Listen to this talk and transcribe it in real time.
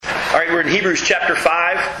right, we're in Hebrews chapter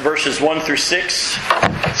 5, verses 1 through 6.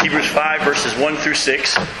 It's Hebrews 5, verses 1 through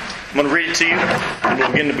 6. I'm going to read it to you, and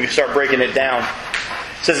we'll begin to start breaking it down.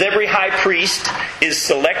 It says, "Every high priest is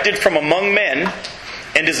selected from among men,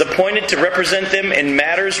 and is appointed to represent them in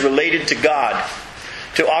matters related to God,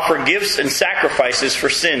 to offer gifts and sacrifices for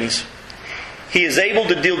sins. He is able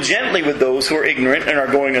to deal gently with those who are ignorant and are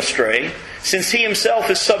going astray, since he himself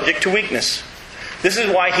is subject to weakness. This is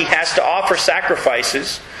why he has to offer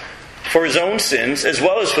sacrifices for his own sins, as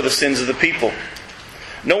well as for the sins of the people.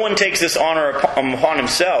 No one takes this honor upon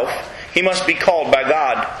himself. He must be called by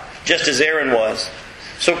God, just as Aaron was.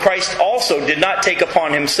 So Christ also did not take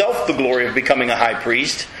upon himself the glory of becoming a high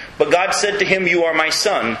priest, but God said to him, 'You are my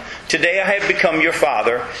son. Today I have become your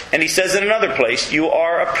father.' And he says in another place, 'You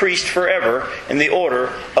are a priest forever in the order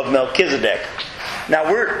of Melchizedek.'" Now,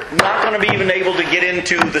 we're not going to be even able to get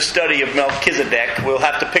into the study of Melchizedek. We'll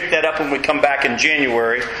have to pick that up when we come back in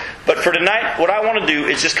January. But for tonight, what I want to do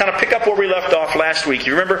is just kind of pick up where we left off last week.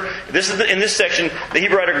 You remember, in this section, the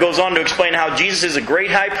Hebrew writer goes on to explain how Jesus is a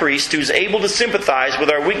great high priest who's able to sympathize with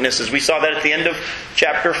our weaknesses. We saw that at the end of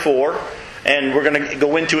chapter 4. And we're going to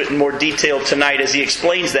go into it in more detail tonight as he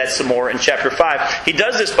explains that some more in chapter 5. He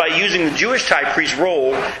does this by using the Jewish high priest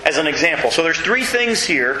role as an example. So there's three things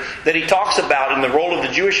here that he talks about in the role of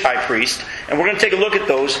the Jewish high priest. And we're going to take a look at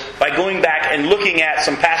those by going back and looking at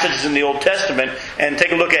some passages in the Old Testament and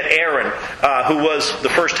take a look at Aaron, who was the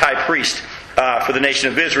first high priest for the nation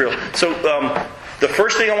of Israel. So the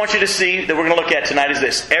first thing I want you to see that we're going to look at tonight is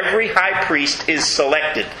this. Every high priest is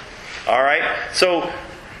selected. All right? So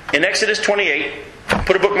in Exodus 28,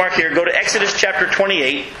 put a bookmark here, go to Exodus chapter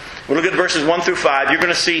 28. We'll look at verses 1 through 5. You're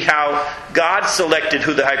going to see how God selected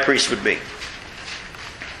who the high priest would be.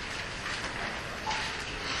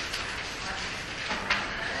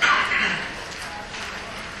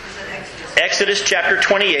 Exodus chapter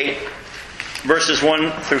 28, verses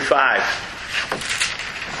 1 through 5.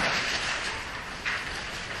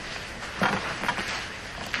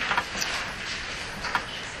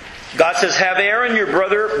 God says, "Have Aaron your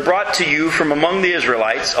brother brought to you from among the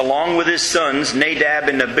Israelites, along with his sons Nadab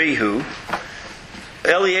and Abihu,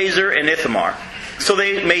 Eleazar and Ithamar, so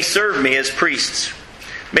they may serve me as priests.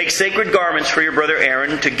 Make sacred garments for your brother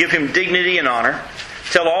Aaron, to give him dignity and honor.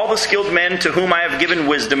 Tell all the skilled men to whom I have given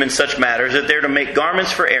wisdom in such matters that they are to make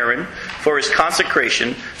garments for Aaron for his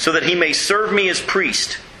consecration, so that he may serve me as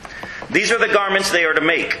priest. These are the garments they are to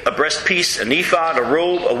make: a breastpiece, an ephod, a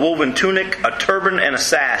robe, a woven tunic, a turban, and a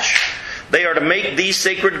sash. They are to make these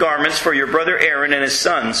sacred garments for your brother Aaron and his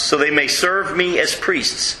sons, so they may serve me as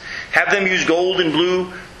priests. Have them use gold and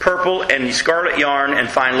blue, purple, and scarlet yarn, and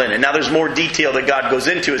fine linen." Now there's more detail that God goes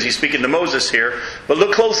into as he's speaking to Moses here. But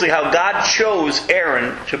look closely how God chose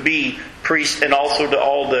Aaron to be priest, and also to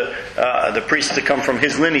all the priests that come from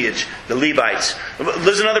his lineage, the Levites.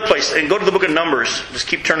 There's another place, and go to the book of Numbers. Just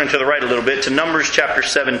keep turning to the right a little bit, to Numbers chapter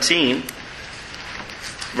 17,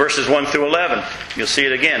 verses 1 through 11. You'll see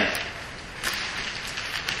it again.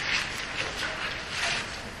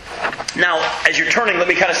 Now, as you're turning, let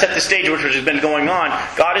me kind of set the stage which has been going on.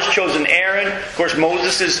 God has chosen Aaron. Of course,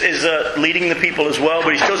 Moses is leading the people as well,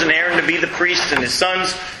 but he's chosen Aaron to be the priest and his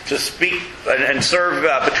sons to speak and serve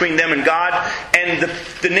between them and God. And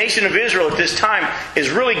the nation of Israel at this time is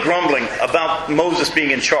really grumbling about Moses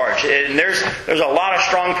being in charge. And there's a lot of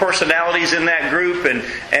strong personalities in that group, and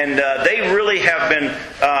they really have been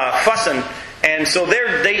fussing. And so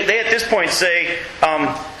they at this point say,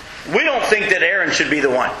 we don't think that Aaron should be the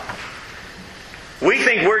one. We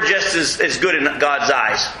think we're just as good in God's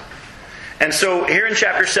eyes. And so here in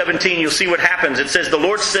chapter 17, you'll see what happens. It says, "The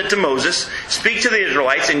Lord said to Moses, 'Speak to the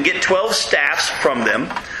Israelites and get 12 staffs from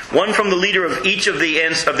them, one from the leader of each of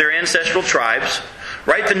their ancestral tribes.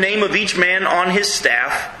 Write the name of each man on his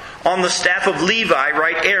staff. On the staff of Levi,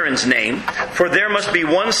 write Aaron's name, for there must be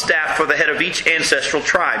one staff for the head of each ancestral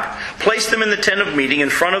tribe. Place them in the tent of meeting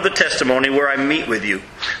in front of the testimony where I meet with you.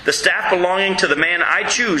 The staff belonging to the man I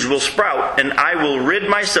choose will sprout, and I will rid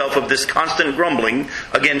myself of this constant grumbling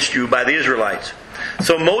against you by the Israelites.'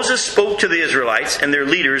 So Moses spoke to the Israelites, and their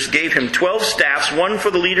leaders gave him 12 staffs, one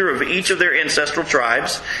for the leader of each of their ancestral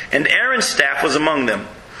tribes, and Aaron's staff was among them.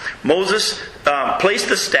 Moses placed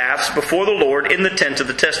the staffs before the Lord in the tent of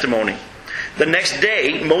the testimony. The next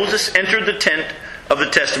day, Moses entered the tent of the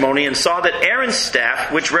testimony and saw that Aaron's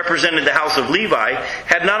staff, which represented the house of Levi,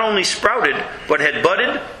 had not only sprouted, but had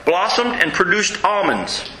budded, blossomed, and produced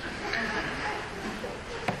almonds."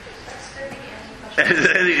 I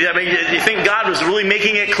mean, do you think God was really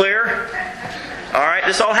making it clear? All right,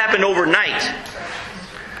 this all happened overnight.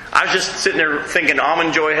 I was just sitting there thinking,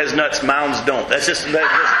 almond joy has nuts, mounds don't. I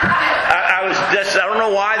don't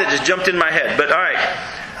know why, that just jumped in my head. But all right.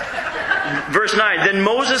 Verse 9, then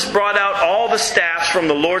Moses brought out all the staffs from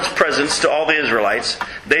the Lord's presence to all the Israelites.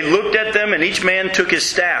 They looked at them, and each man took his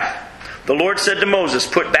staff. The Lord said to Moses,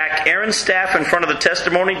 put back Aaron's staff in front of the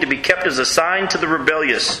testimony to be kept as a sign to the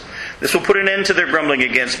rebellious. This will put an end to their grumbling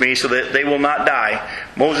against me so that they will not die.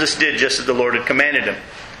 Moses did just as the Lord had commanded him.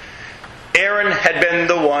 Aaron had been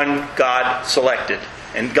the one God selected.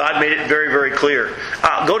 And God made it very, very clear.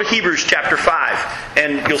 Go to Hebrews chapter 5,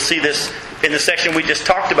 and you'll see this in the section we just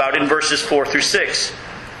talked about in verses 4 through 6.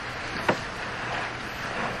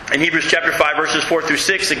 In Hebrews chapter 5, verses 4 through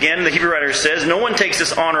 6, again, the Hebrew writer says, no one takes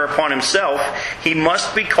this honor upon himself. He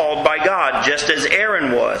must be called by God, just as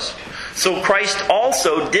Aaron was. So Christ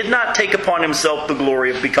also did not take upon himself the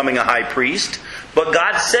glory of becoming a high priest, but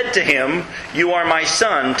God said to him, you are my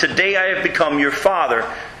son. Today I have become your father.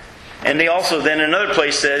 And he also then in another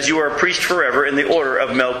place says, you are a priest forever in the order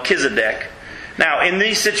of Melchizedek. Now, in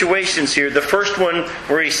these situations here, the first one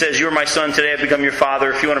where he says, you are my son, today I've become your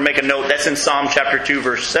father. If you want to make a note, that's in Psalm chapter 2,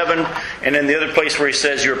 verse 7. And then the other place where he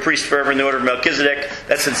says, you're a priest forever in the order of Melchizedek,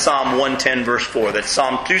 that's in Psalm 110, verse 4. That's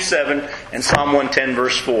Psalm 2:7 and Psalm 110,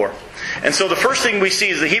 verse 4. And so the first thing we see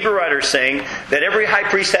is the Hebrew writer saying that every high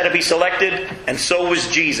priest had to be selected, and so was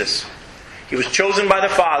Jesus. He was chosen by the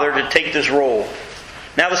Father to take this role.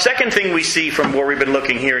 Now, the second thing we see from where we've been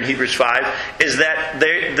looking here in Hebrews 5 is that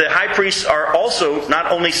the high priests are also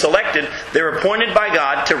not only selected, they're appointed by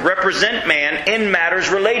God to represent man in matters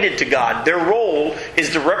related to God. Their role is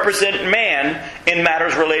to represent man in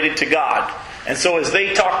matters related to God. And so as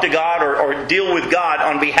they talk to God or deal with God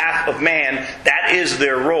on behalf of man, that is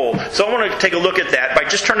their role. So I want to take a look at that by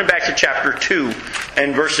just turning back to chapter 2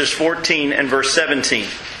 and verses 14 and verse 17.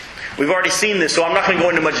 We've already seen this, so I'm not going to go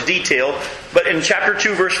into much detail. But in chapter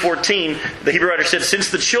 2, verse 14, the Hebrew writer said, since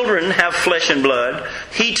the children have flesh and blood,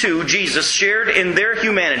 he too, Jesus, shared in their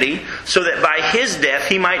humanity, so that by his death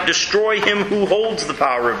he might destroy him who holds the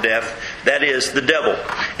power of death, that is, the devil.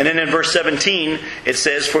 And then in verse 17, it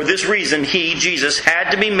says, for this reason he, Jesus,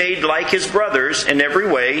 had to be made like his brothers in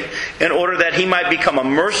every way, in order that he might become a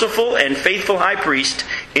merciful and faithful high priest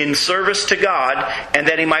in service to God, and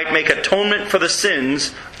that he might make atonement for the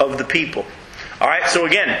sins of the people. Alright, so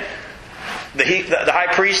again, the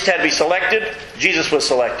high priest had to be selected. Jesus was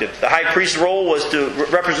selected. The high priest's role was to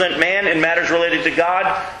represent man in matters related to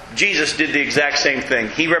God. Jesus did the exact same thing.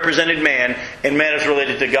 He represented man in matters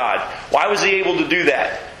related to God. Why was he able to do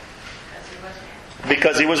that?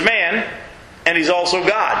 Because he was man, and he's also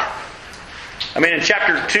God. I mean, in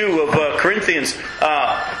chapter 2 of Corinthians,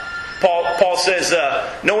 Paul says,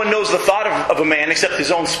 no one knows the thought of a man except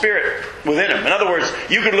his own spirit within him. In other words,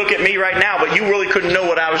 you could look at me right now, but you really couldn't know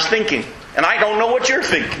what I was thinking. And I don't know what you're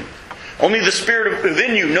thinking. Only the Spirit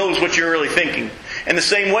within you knows what you're really thinking. In the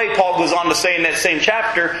same way, Paul goes on to say in that same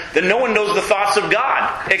chapter that no one knows the thoughts of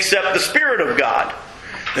God except the Spirit of God.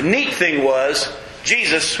 The neat thing was,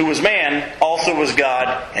 Jesus, who was man, also was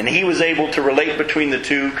God, and he was able to relate between the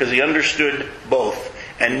two because he understood both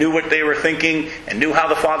and knew what they were thinking and knew how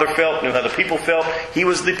the Father felt, knew how the people felt. He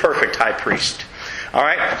was the perfect high priest.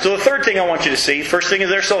 Alright, so the third thing I want you to see, first thing is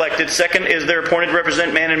they're selected, second is they're appointed to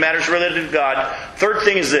represent man in matters related to God. Third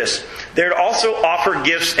thing is this, they're to also offer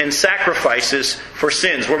gifts and sacrifices for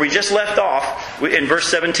sins. Where we just left off, in verse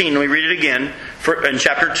 17, we read it again, in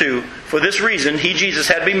chapter 2, for this reason, he, Jesus,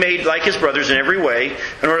 had to be made like his brothers in every way,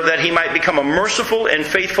 in order that he might become a merciful and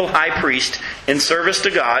faithful high priest in service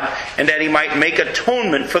to God, and that he might make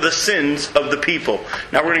atonement for the sins of the people.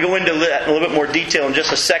 Now we're going to go into that in a little bit more detail in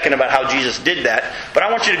just a second about how Jesus did that, but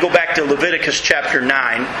I want you to go back to Leviticus chapter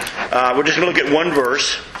 9. We're just going to look at one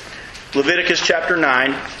verse. Leviticus chapter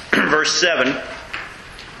 9, verse 7,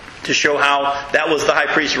 to show how that was the high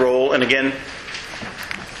priest's role. And again,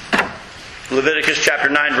 Leviticus chapter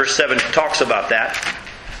 9, verse 7 talks about that.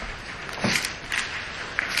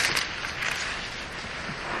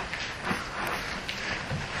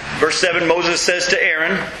 Verse 7, Moses says to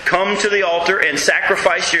Aaron, come to the altar and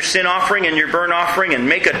sacrifice your sin offering and your burnt offering and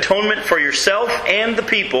make atonement for yourself and the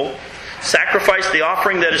people. Sacrifice the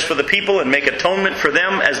offering that is for the people and make atonement for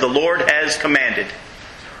them as the Lord has commanded.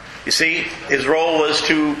 You see, his role was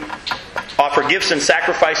to offer gifts and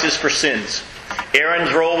sacrifices for sins.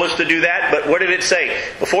 Aaron's role was to do that, but what did it say?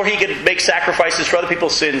 Before he could make sacrifices for other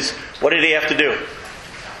people's sins, what did he have to do?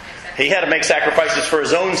 He had to make sacrifices for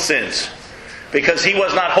his own sins. Because he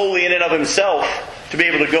was not holy in and of himself to be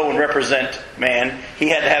able to go and represent man. He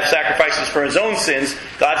had to have sacrifices for his own sins.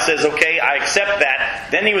 God says, okay, I accept that.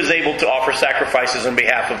 Then he was able to offer sacrifices on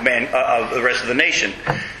behalf of man, of the rest of the nation.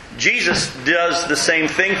 Jesus does the same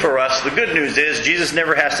thing for us. The good news is Jesus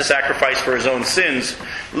never has to sacrifice for his own sins.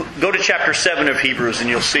 Go to chapter 7 of Hebrews and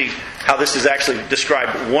you'll see how this is actually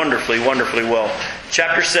described wonderfully, wonderfully well.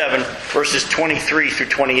 Chapter 7, verses 23 through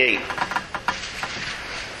 28.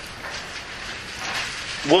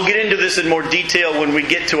 We'll get into this in more detail when we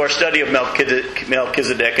get to our study of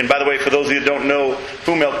Melchizedek. And by the way, for those of you who don't know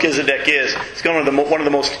who Melchizedek is, it's one of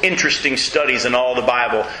the most interesting studies in all the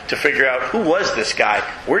Bible to figure out who was this guy?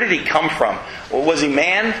 Where did he come from? Was he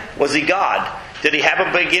man? Was he God? Did he have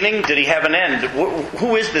a beginning? Did he have an end?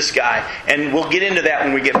 Who is this guy? And we'll get into that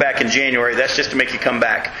when we get back in January. That's just to make you come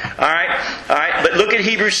back. All right. But look at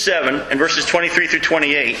Hebrews 7 and verses 23 through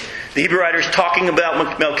 28. The Hebrew writer is talking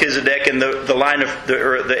about Melchizedek and the line of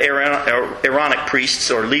the Aaronic priests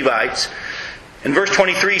or Levites. In verse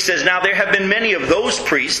 23 he says, "Now there have been many of those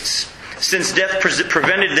priests since death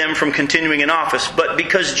prevented them from continuing in office. But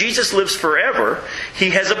because Jesus lives forever,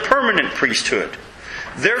 he has a permanent priesthood.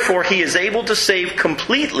 Therefore, he is able to save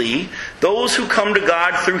completely those who come to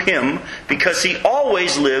God through him, because he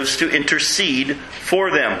always lives to intercede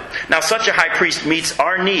for them. Now, such a high priest meets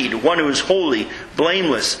our need, one who is holy,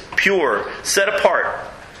 blameless, pure, set apart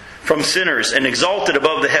from sinners, and exalted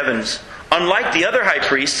above the heavens. Unlike the other high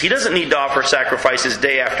priests, he doesn't need to offer sacrifices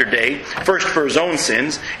day after day, first for his own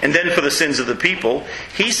sins, and then for the sins of the people.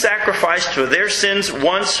 He sacrificed for their sins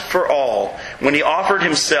once for all, when he offered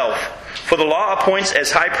himself. For the law appoints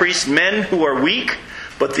as high priests men who are weak,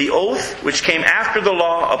 but the oath which came after the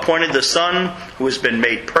law appointed the Son who has been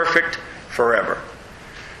made perfect forever."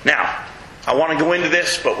 Now, I want to go into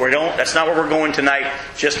this, but that's not where we're going tonight.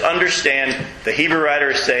 Just understand, the Hebrew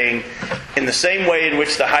writer is saying, in the same way in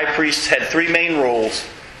which the high priests had three main roles,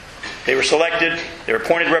 they were selected, they were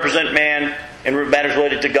appointed to represent man in matters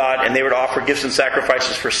related to God, and they were to offer gifts and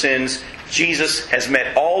sacrifices for sins. Jesus has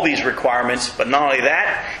met all these requirements, but not only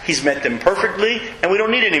that, he's met them perfectly, and we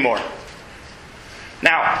don't need any more.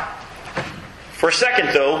 Now, for a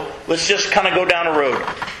second though, let's just kind of go down a road.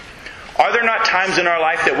 Are there not times in our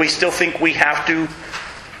life that we still think we have to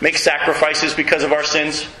make sacrifices because of our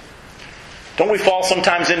sins? Don't we fall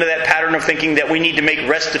sometimes into that pattern of thinking that we need to make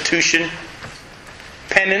restitution,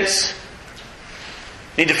 penance,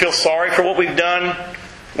 need to feel sorry for what we've done?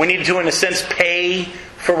 We need to, in a sense, pay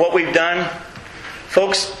for what we've done?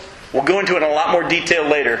 Folks, we'll go into it in a lot more detail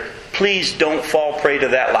later. Please don't fall prey to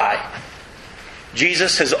that lie.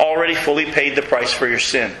 Jesus has already fully paid the price for your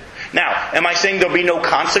sin. Now, am I saying there'll be no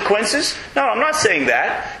consequences? No, I'm not saying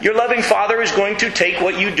that. Your loving Father is going to take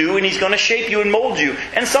what you do and he's going to shape you and mold you.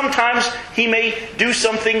 And sometimes he may do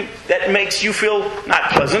something that makes you feel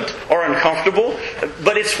not pleasant or uncomfortable,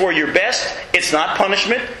 but it's for your best. It's not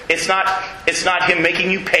punishment. It's not him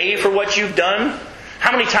making you pay for what you've done.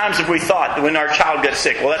 How many times have we thought when our child gets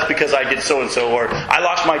sick, well, that's because I did so-and-so, or I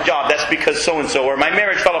lost my job, that's because so-and-so, or my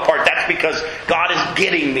marriage fell apart, that's because God is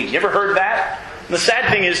getting me. You ever heard that? The sad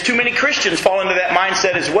thing is, too many Christians fall into that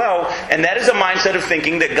mindset as well, and that is a mindset of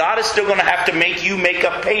thinking that God is still going to have to make you make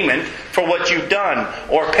a payment for what you've done,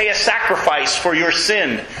 or pay a sacrifice for your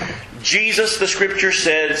sin. Jesus, the Scripture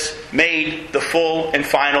says, made the full and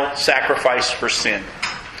final sacrifice for sin.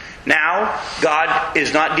 Now, God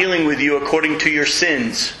is not dealing with you according to your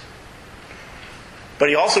sins, but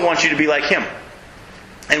He also wants you to be like Him.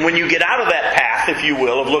 And when you get out of that path, if you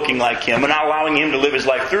will, of looking like Him and not allowing Him to live His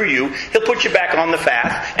life through you, He'll put you back on the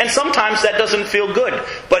path. And sometimes that doesn't feel good.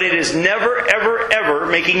 But it is never, ever, ever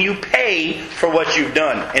making you pay for what you've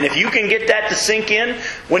done. And if you can get that to sink in,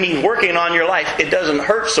 when He's working on your life, it doesn't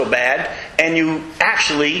hurt so bad, and you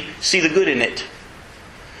actually see the good in it.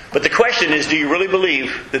 But the question is, do you really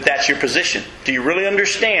believe that that's your position? Do you really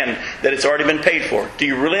understand that it's already been paid for? Do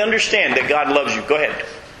you really understand that God loves you? Go ahead.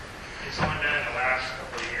 It's only been in the last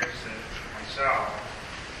couple of years that myself,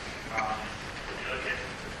 if you look at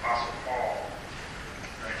the Apostle Paul,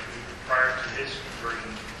 right, who prior to his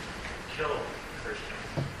conversion killed Christians.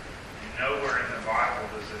 And nowhere in the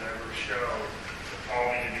Bible does it ever show that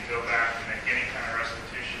Paul needed to go back and make any kind of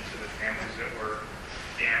restitution to the families that were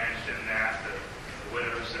damaged in that, the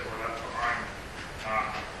widows that were left behind.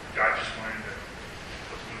 God just wanted to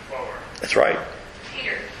let's move forward. That's right.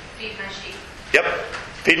 Peter, feed my sheep. Yep.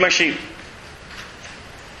 Feed my sheep.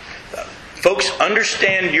 Folks,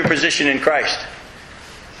 understand your position in Christ.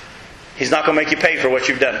 He's not going to make you pay for what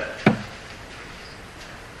you've done.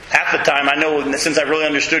 Half the time, I know, since I really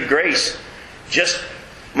understood grace, just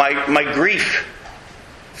my grief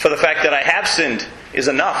for the fact that I have sinned is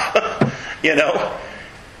enough. You know?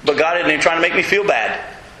 But God isn't trying to make me feel bad.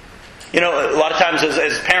 You know, a lot of times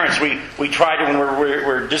as parents, we try to, when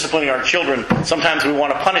we're disciplining our children, sometimes we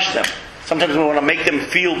want to punish them. Sometimes we want to make them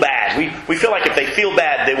feel bad. We feel like if they feel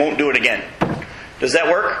bad, they won't do it again. Does that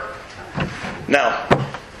work? No.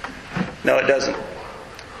 No, it doesn't.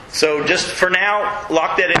 So just for now,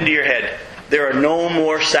 lock that into your head. There are no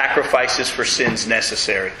more sacrifices for sins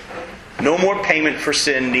necessary. No more payment for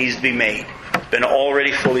sin needs to be made. It's been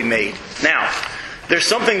already fully made. Now, there's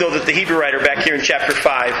something, though, that the Hebrew writer back here in chapter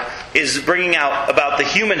 5 is bringing out about the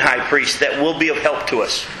human high priest that will be of help to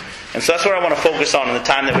us. And so that's what I want to focus on in the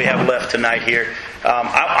time that we have left tonight here.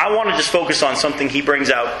 I want to just focus on something he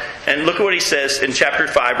brings out. And look at what he says in chapter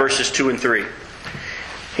 5, verses 2 and 3.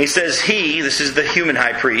 He says, He, this is the human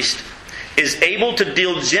high priest, is able to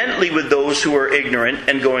deal gently with those who are ignorant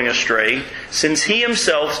and going astray, since He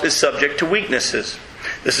Himself is subject to weaknesses.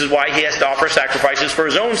 This is why He has to offer sacrifices for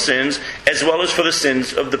His own sins, as well as for the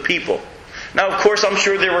sins of the people. Now, of course, I'm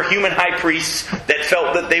sure there were human high priests that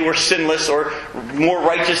felt that they were sinless or more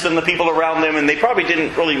righteous than the people around them, and they probably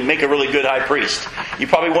didn't really make a really good high priest. You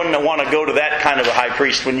probably wouldn't want to go to that kind of a high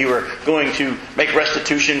priest when you were going to make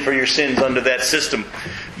restitution for your sins under that system.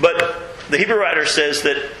 But the Hebrew writer says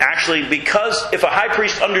that actually, because if a high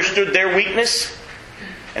priest understood their weakness,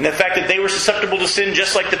 and the fact that they were susceptible to sin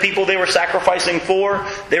just like the people they were sacrificing for,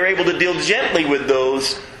 they were able to deal gently with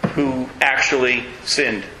those who actually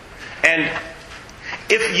sinned. And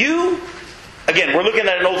if you, again, we're looking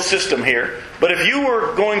at an old system here, but if you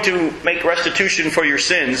were going to make restitution for your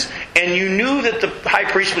sins, and you knew that the high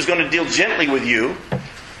priest was going to deal gently with you,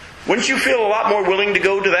 wouldn't you feel a lot more willing to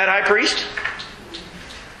go to that high priest?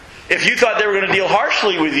 If you thought they were going to deal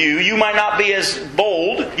harshly with you, you might not be as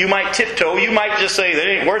bold. You might tiptoe. You might just say, that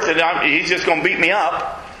ain't worth it. He's just going to beat me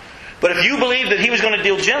up. But if you believed that he was going to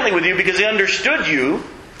deal gently with you because he understood you,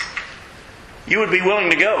 you would be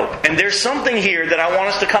willing to go. And there's something here that I want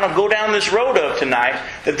us to kind of go down this road of tonight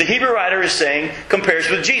that the Hebrew writer is saying compares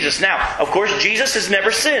with Jesus. Now, of course, Jesus has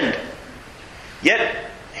never sinned. Yet,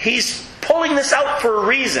 he's pulling this out for a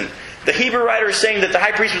reason. The Hebrew writer is saying that the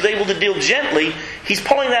high priest was able to deal gently. He's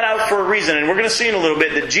pulling that out for a reason. And we're going to see in a little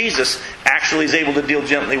bit that Jesus actually is able to deal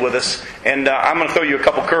gently with us. And I'm going to throw you a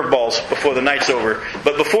couple curveballs before the night's over.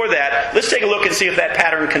 But before that, let's take a look and see if that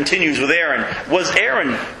pattern continues with Aaron. Was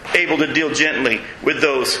Aaron able to deal gently with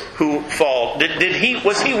those who fall?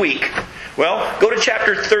 Was he weak? Well, go to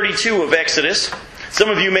chapter 32 of Exodus. Some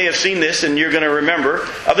of you may have seen this and you're going to remember.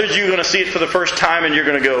 Others of you are going to see it for the first time and you're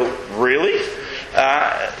going to go, really?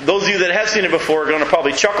 Those of you that have seen it before are going to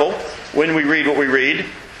probably chuckle when we read what we read.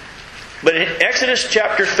 But in Exodus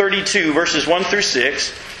chapter 32, verses 1 through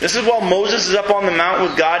 6, this is while Moses is up on the mount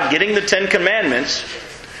with God getting the 10 Commandments.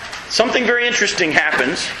 Something very interesting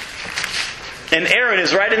happens. And Aaron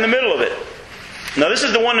is right in the middle of it. Now this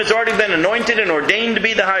is the one that's already been anointed and ordained to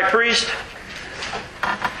be the high priest.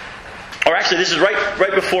 Or actually, this is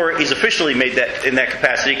right before he's officially made that in that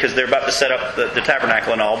capacity, because they're about to set up the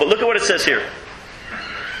tabernacle and all. But look at what it says here.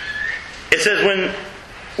 It says,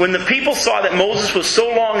 when the people saw that Moses was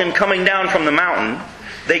so long in coming down from the mountain,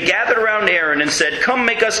 they gathered around Aaron and said, "Come,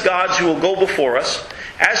 make us gods who will go before us.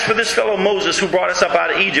 As for this fellow Moses who brought us up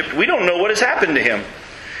out of Egypt, we don't know what has happened to him."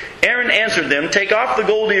 Aaron answered them, "Take off the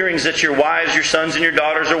gold earrings that your wives, your sons, and your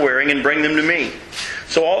daughters are wearing and bring them to me."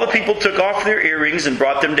 So all the people took off their earrings and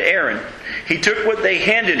brought them to Aaron. He took what they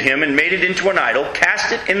handed him and made it into an idol,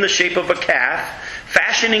 cast it in the shape of a calf,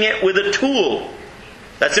 fashioning it with a tool.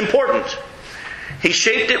 That's important. He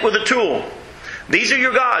shaped it with a tool. "These are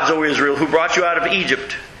your gods, O Israel, who brought you out of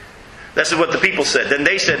Egypt." This is what the people said. Then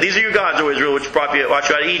they said, "These are your gods, O Israel, which brought you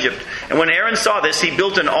out of Egypt." And when Aaron saw this, he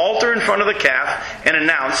built an altar in front of the calf and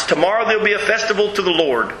announced, "Tomorrow there will be a festival to the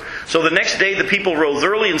Lord." So the next day the people rose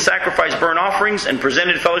early and sacrificed burnt offerings and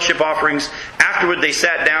presented fellowship offerings. Afterward they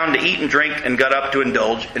sat down to eat and drink and got up to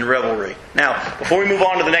indulge in revelry. Now, before we move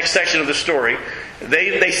on to the next section of the story,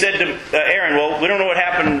 they said to Aaron, "Well, we don't know what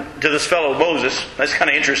happened to this fellow Moses." That's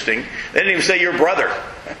kind of interesting. They didn't even say your brother.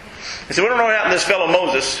 They said, "We don't know what happened to this fellow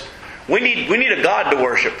Moses. We need a God to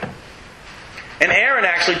worship." And Aaron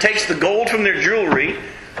actually takes the gold from their jewelry,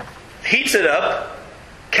 heats it up,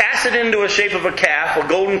 casts it into a shape of a calf, a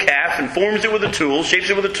golden calf, and forms it with a tool, shapes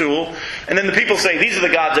it with a tool. And then the people say, "These are the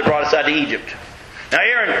gods that brought us out of Egypt." Now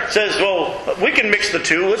Aaron says, "Well, we can mix the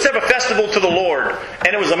two. Let's have a festival to the Lord."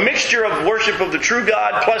 And it was a mixture of worship of the true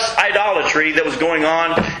God plus idolatry that was going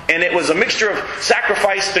on. And it was a mixture of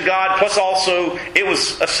sacrifice to God plus also it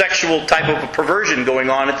was a sexual type of a perversion going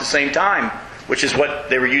on at the same time, which is what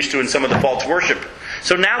they were used to in some of the false worship.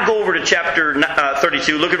 So now go over to chapter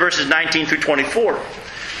 32. Look at verses 19 through 24.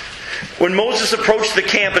 When Moses approached the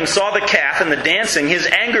camp and saw the calf and the dancing, his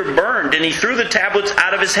anger burned, and he threw the tablets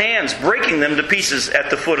out of his hands, breaking them to pieces at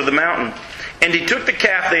the foot of the mountain. And he took the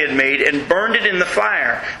calf they had made and burned it in the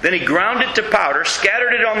fire. Then he ground it to powder,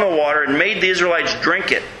 scattered it on the water, and made the Israelites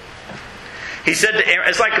drink it. He said to Aaron,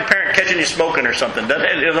 it's like a parent catching you smoking or something, doesn't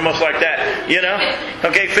it? It's almost like that, you know?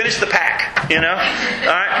 Okay, finish the pack, you know? All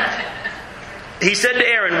right? He said to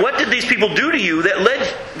Aaron, what did these people do to you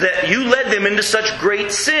that you led them into such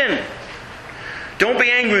great sin? Don't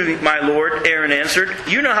be angry, my lord, Aaron answered.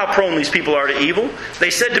 You know how prone these people are to evil.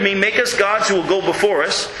 They said to me, make us gods who will go before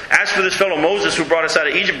us. As for this fellow Moses who brought us out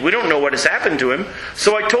of Egypt, we don't know what has happened to him.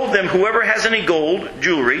 So I told them, whoever has any gold,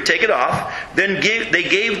 jewelry, take it off. Then they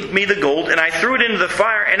gave me the gold, and I threw it into the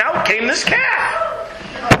fire, and out came this calf.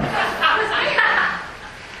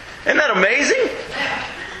 Isn't that amazing?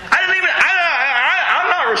 I'm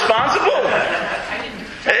not responsible.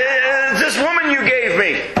 It's this woman you gave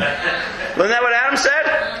me. Isn't that what Adam said?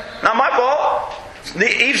 Not my fault.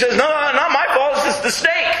 Eve says, no, not my fault. It's just the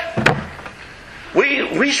snake.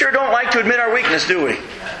 We sure don't like to admit our weakness, do we?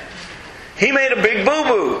 He made a big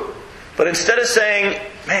boo-boo. But instead of saying,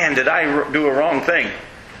 man, did I do a wrong thing?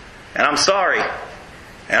 And I'm sorry.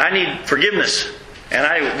 And I need forgiveness.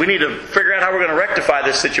 And we need to figure out how we're going to rectify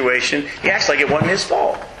this situation. He acts like it wasn't his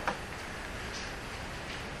fault.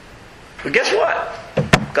 But guess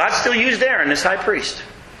what? God still used Aaron, this high priest.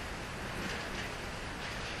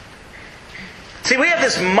 See, we have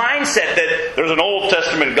this mindset that there's an Old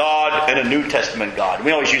Testament God and a New Testament God.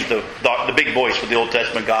 We always use the big voice with the Old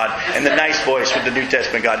Testament God and the nice voice with the New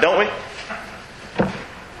Testament God, don't we?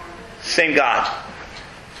 Same God.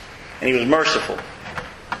 And He was merciful.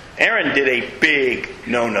 Aaron did a big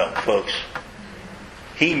no-no, folks.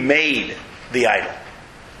 He made the idol.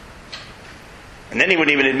 And then he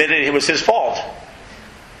wouldn't even admit it was his fault.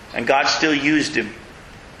 And God still used him.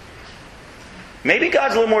 Maybe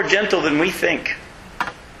God's a little more gentle than we think.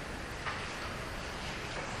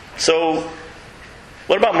 So,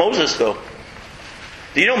 what about Moses, though?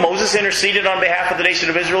 Do you know Moses interceded on behalf of the nation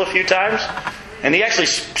of Israel a few times? And he actually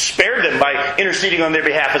spared them by interceding on their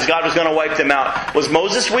behalf as God was going to wipe them out. Was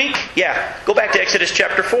Moses weak? Yeah. Go back to Exodus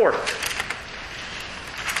chapter 4.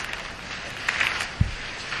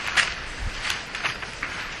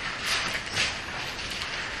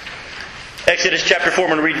 Exodus chapter 4, I'm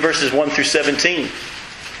going to read verses 1 through 17.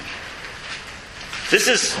 This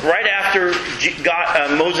is right after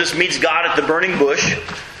Moses meets God at the burning bush.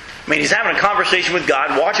 I mean, he's having a conversation with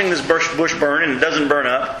God, watching this bush burn, and it doesn't burn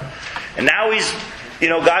up. And now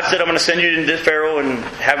God said, I'm going to send you to Pharaoh and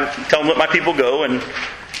tell him let my people go. And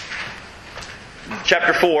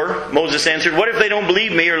chapter 4, Moses answered, what if they don't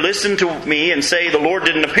believe me or listen to me and say the Lord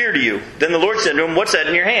didn't appear to you? Then the Lord said to him, what's that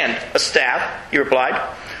in your hand? A staff, he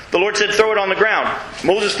replied. The Lord said, throw it on the ground.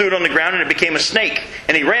 Moses threw it on the ground and it became a snake.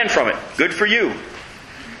 And he ran from it. Good for you.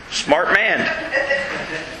 Smart man.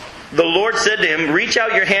 The Lord said to him, reach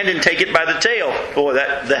out your hand and take it by the tail. Boy,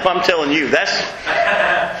 that I'm telling you, that's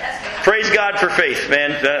praise God for faith,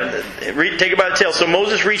 man. Take it by the tail. So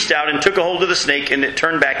Moses reached out and took a hold of the snake, and it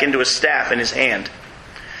turned back into a staff in his hand.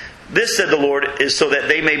 This, said the Lord, is so that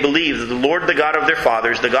they may believe that the Lord, the God of their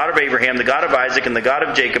fathers, the God of Abraham, the God of Isaac, and the God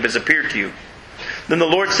of Jacob has appeared to you. Then the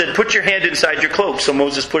Lord said, put your hand inside your cloak. So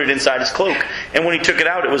Moses put it inside his cloak. And when he took it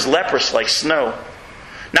out, it was leprous like snow.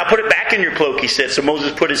 Now put it back in your cloak, he said. So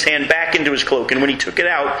Moses put his hand back into his cloak. And when he took it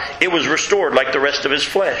out, it was restored like the rest of his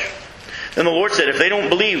flesh. Then the Lord said, if they don't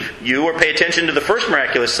believe you or pay attention to the first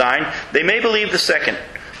miraculous sign, they may believe the second.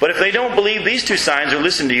 But if they don't believe these two signs or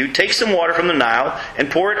listen to you, take some water from the Nile and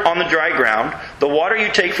pour it on the dry ground. The water you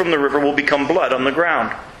take from the river will become blood on the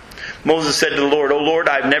ground. Moses said to the Lord, O Lord,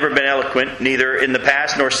 I have never been eloquent, neither in the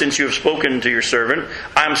past nor since you have spoken to your servant.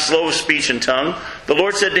 I am slow of speech and tongue. The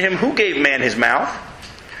Lord said to him, who gave man his mouth?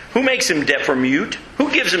 Who makes him deaf or mute?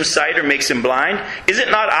 Who gives him sight or makes him blind? Is it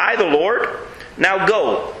not I, the Lord? Now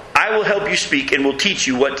go, I will help you speak and will teach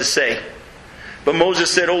you what to say. But Moses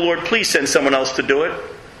said, O Lord, please send someone else to do it.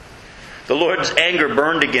 The Lord's anger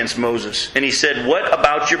burned against Moses, and he said, what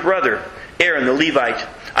about your brother, Aaron the Levite?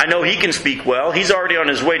 I know he can speak well. He's already on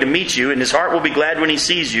his way to meet you, and his heart will be glad when he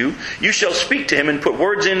sees you. You shall speak to him and put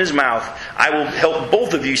words in his mouth. I will help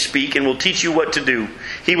both of you speak and will teach you what to do.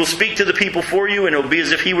 He will speak to the people for you, and it will be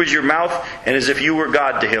as if he was your mouth and as if you were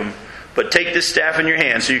God to him. But take this staff in your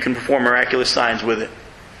hand so you can perform miraculous signs with it.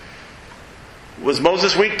 Was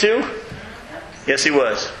Moses weak too? Yes, he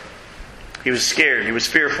was. He was scared. He was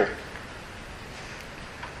fearful.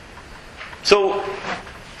 So,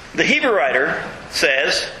 the Hebrew writer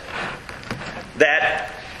says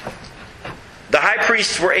that the high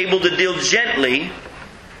priests were able to deal gently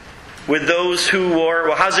with those who are,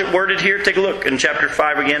 well, how's it worded here? Take a look in chapter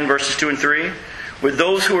 5 again, verses 2 and 3. With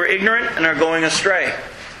those who are ignorant and are going astray.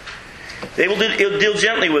 He'll deal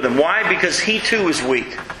gently with them. Why? Because he too is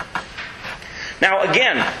weak. Now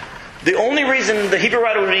again, the only reason the Hebrew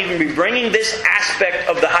writer would even be bringing this aspect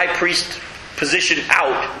of the high priest position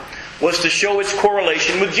out was to show its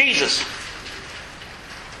correlation with Jesus.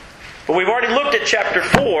 But we've already looked at chapter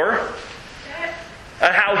 4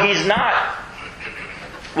 at how he's not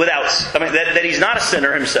that he's not a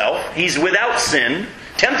sinner himself. He's without sin,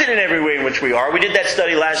 tempted in every way in which we are. We did that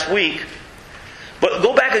study last week. But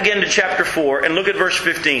go back again to chapter 4 and look at verse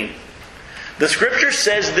 15. The Scripture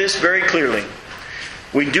says this very clearly.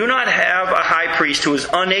 We do not have a high priest who is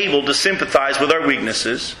unable to sympathize with our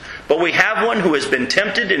weaknesses, but we have one who has been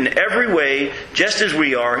tempted in every way, just as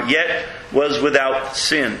we are, yet was without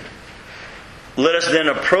sin. Let us then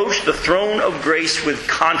approach the throne of grace with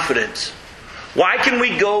confidence. Why can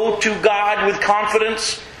we go to God with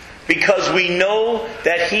confidence? Because we know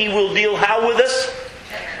that He will deal how with us?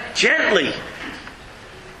 Gently.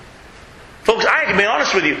 Folks, I can be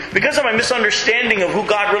honest with you. Because of my misunderstanding of who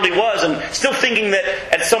God really was and still thinking that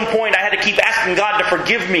at some point I had to keep asking God to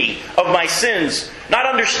forgive me of my sins, not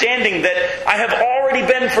understanding that I have already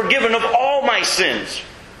been forgiven of all my sins.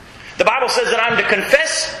 The Bible says that I'm to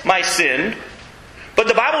confess my sin, but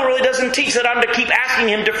the Bible really doesn't teach that I'm to keep asking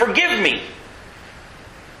Him to forgive me.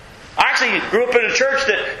 I actually grew up in a church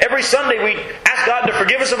that every Sunday we ask God to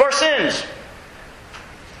forgive us of our sins.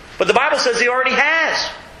 But the Bible says He already has.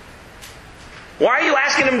 Why are you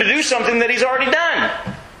asking Him to do something that He's already done?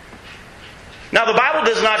 Now the Bible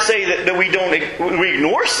does not say that we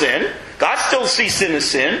ignore sin. God still sees sin as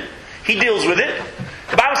sin. He deals with it.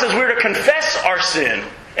 The Bible says we're to confess our sin,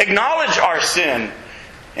 acknowledge our sin.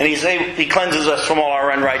 And He cleanses us from all our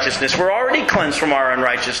unrighteousness. We're already cleansed from our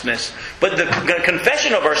unrighteousness. But the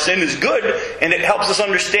confession of our sin is good, and it helps us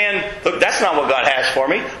understand, look, that's not what God has for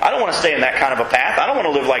me. I don't want to stay in that kind of a path. I don't want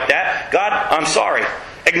to live like that. God, I'm sorry.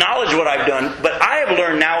 Acknowledge what I've done. But I have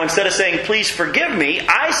learned now, instead of saying, please forgive me,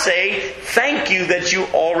 I say, thank you that you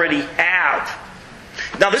already have.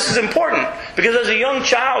 Now this is important, because as a young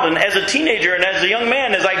child and as a teenager and as a young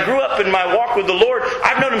man, as I grew up in my walk with the Lord,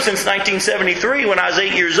 I've known Him since 1973 when I was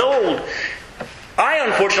 8 years old. I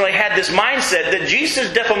unfortunately had this mindset that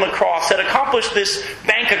Jesus' death on the cross had accomplished this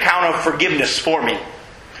bank account of forgiveness for me.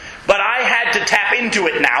 But I had to tap into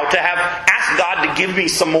it now to have asked God to give me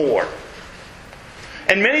some more.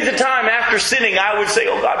 And many of the time after sinning, I would say,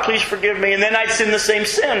 oh God, please forgive me. And then I'd sin the same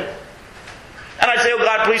sin. And I'd say, oh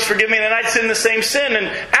God, please forgive me. And then I'd sin the same sin. And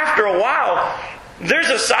after a while, there's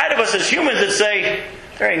a side of us as humans that say,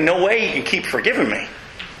 there ain't no way you can keep forgiving me.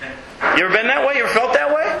 You ever been that way? You ever felt that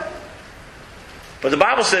way? But the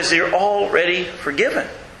Bible says you're already forgiven.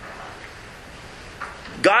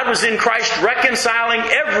 God was in Christ reconciling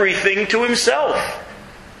everything to Himself.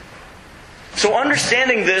 So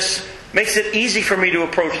understanding this makes it easy for me to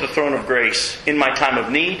approach the throne of grace in my time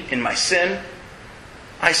of need, in my sin.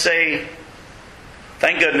 I say,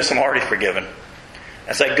 thank goodness I'm already forgiven.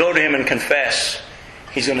 As I go to Him and confess,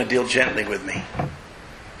 He's going to deal gently with me.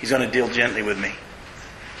 He's going to deal gently with me.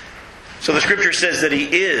 So the Scripture says that He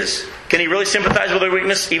is. Can He really sympathize with our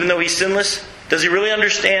weakness even though He's sinless? Does He really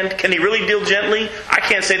understand? Can He really deal gently? I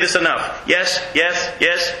can't say this enough. Yes, yes,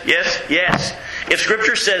 yes, yes, yes. If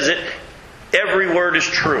Scripture says it, every word is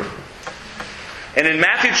true. And in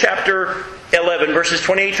Matthew chapter 11, verses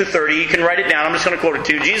 28 to 30, you can write it down. I'm just going to quote it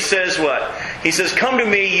to you. Jesus says what? He says, come to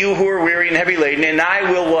me, you who are weary and heavy laden, and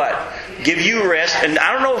I will what? Give you rest. And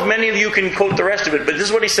I don't know if many of you can quote the rest of it, but this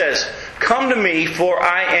is what He says. Come to me, for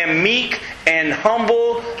I am meek and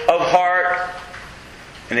humble of heart.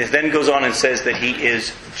 And it then goes on and says that He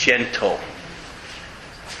is gentle.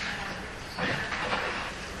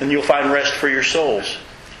 And you'll find rest for your souls.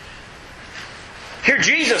 Here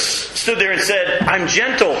Jesus stood there and said, I'm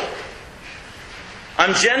gentle.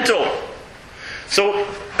 I'm gentle. So,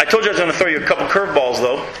 I told you I was going to throw you a couple curveballs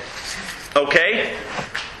though. Okay?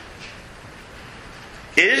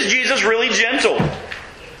 Is Jesus really gentle?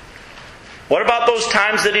 What about those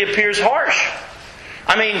times that He appears harsh?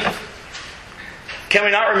 I mean, can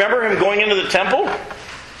we not remember Him going into the temple?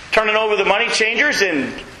 Turning over the money changers?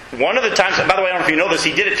 And one of the times, by the way, I don't know if you know this,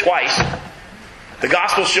 He did it twice. The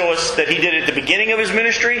Gospels show us that He did it at the beginning of His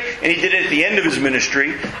ministry and He did it at the end of His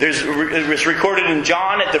ministry. It's recorded in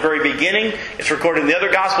John at the very beginning. It's recorded in the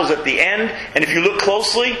other Gospels at the end. And if you look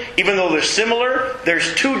closely, even though they're similar,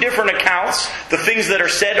 there's two different accounts. The things that are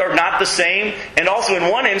said are not the same. And also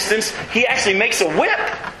in one instance, He actually makes a whip.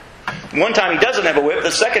 One time He doesn't have a whip.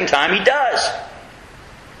 The second time He does.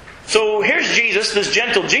 So here's Jesus, this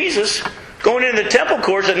gentle Jesus, going into the temple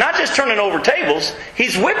courts and not just turning over tables,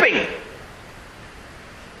 he's whipping.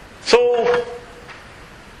 So,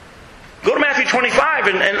 go to Matthew 25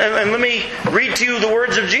 and let me read to you the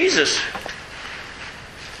words of Jesus.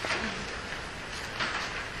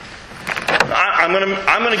 I'm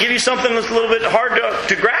going to give you something that's a little bit hard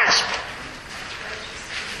to grasp.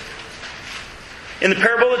 In the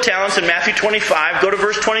parable of the talents in Matthew 25, go to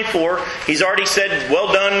verse 24. He's already said,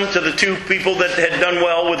 well done to the two people that had done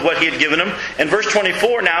well with what he had given them. And verse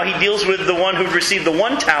 24 now, he deals with the one who received the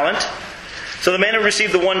 1 talent. So the man who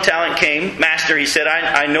received the 1 talent came. Master, he said,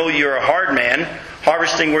 I know you're a hard man,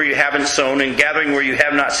 harvesting where you haven't sown and gathering where you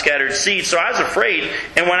have not scattered seed. So I was afraid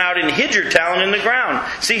and went out and hid your talent in the ground.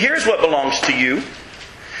 See, here's what belongs to you.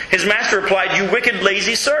 His master replied, you wicked,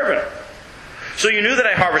 lazy servant. So you knew that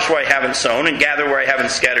I harvest where I haven't sown and gather where I haven't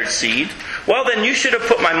scattered seed. Well, then you should have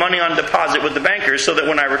put my money on deposit with the bankers so that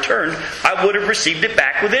when I returned, I would have received it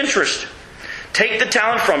back with interest. Take the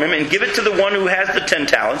talent from him and give it to the one who has the 10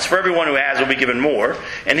 talents. For everyone who has will be given more,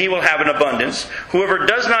 and he will have an abundance. Whoever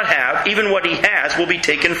does not have, even what he has, will be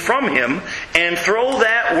taken from him. And throw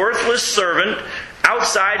that worthless servant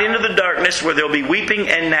outside into the darkness where there will be weeping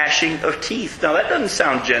and gnashing of teeth. Now that doesn't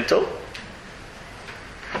sound gentle.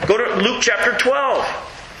 Go to Luke chapter 12.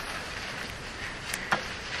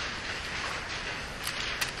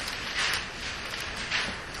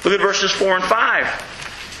 Look at verses 4 and 5.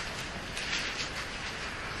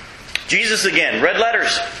 Jesus again, red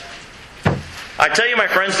letters. I tell you, my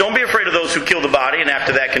friends, don't be afraid of those who kill the body and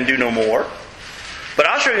after that can do no more. But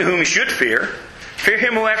I'll show you whom you should fear. Fear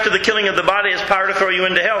him who after the killing of the body has power to throw you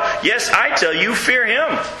into hell. Yes, I tell you, fear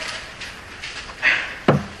him.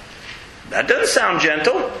 That doesn't sound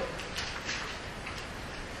gentle.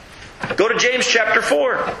 Go to James chapter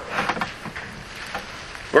 4.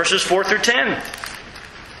 Verses 4 through 10.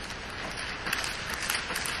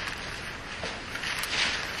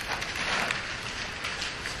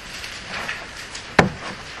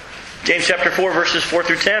 James chapter 4, verses 4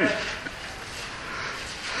 through 10. It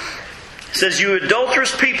says, you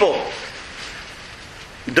adulterous people,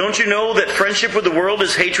 don't you know that friendship with the world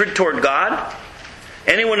is hatred toward God?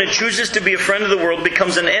 Anyone who chooses to be a friend of the world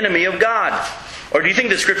becomes an enemy of God. Or do you think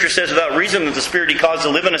that Scripture says without reason that the Spirit He caused to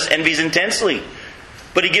live in us envies intensely?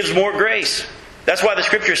 But He gives more grace. That's why the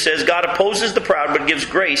Scripture says God opposes the proud but gives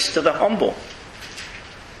grace to the humble.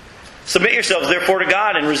 Submit yourselves therefore to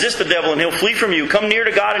God and resist the devil and he'll flee from you. Come near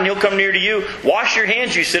to God and he'll come near to you. Wash your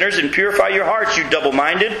hands, you sinners, and purify your hearts, you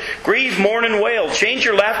double-minded. Grieve, mourn, and wail. Change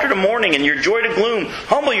your laughter to mourning and your joy to gloom.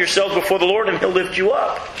 Humble yourselves before the Lord and He'll lift you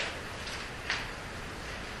up.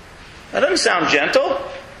 That doesn't sound gentle.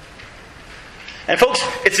 And folks,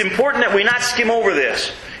 it's important that we not skim over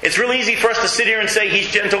this. It's really easy for us to sit here and say He's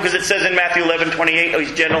gentle because it says in Matthew 11:28,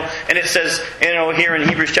 He's gentle. And it says, here in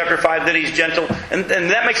Hebrews chapter 5 that He's gentle. And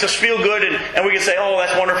that makes us feel good and we can say, oh,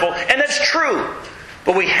 that's wonderful. And that's true.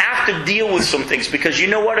 But we have to deal with some things because you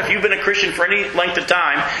know what? If you've been a Christian for any length of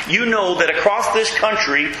time, you know that across this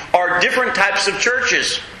country are different types of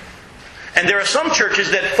churches. And there are some churches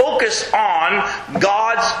that focus on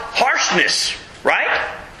God's harshness,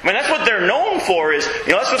 right? I mean, that's what they're known for is,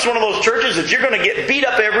 that's what's one of those churches that you're going to get beat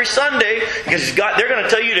up every Sunday because they're going to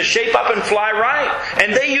tell you to shape up and fly right.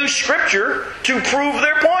 And they use Scripture to prove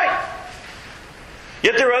their point.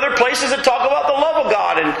 Yet there are other places that talk about the love of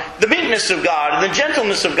God and the meekness of God and the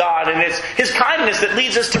gentleness of God and it's His kindness that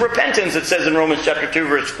leads us to repentance, it says in Romans chapter 2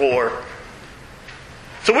 verse 4.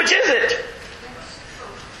 So which is it?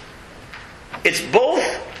 It's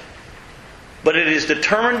both. But it is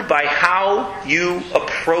determined by how you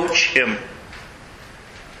approach Him. And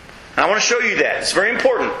I want to show you that. It's very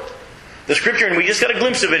important. The Scripture, and we just got a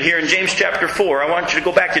glimpse of it here in James chapter 4. I want you to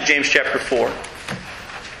go back to James chapter 4.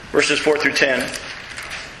 Verses 4 through 10.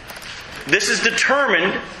 This is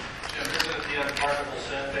determined. The unpardonable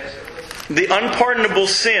sin, basically. The unpardonable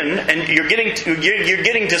sin, and you're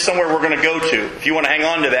getting to somewhere we're going to go to. If you want to hang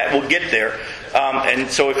on to that, we'll get there.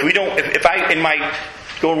 And so if I in my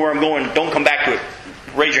going where I'm going, don't come back to it.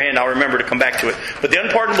 Raise your hand, I'll remember to come back to it. But the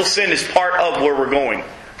unpardonable sin is part of where we're going.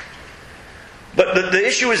 But the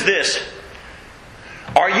issue is this.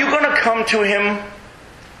 Are you going to come to Him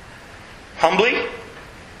humbly?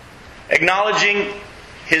 Acknowledging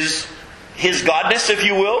His godness, if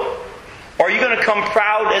you will? Or are you going to come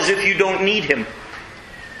proud as if you don't need Him?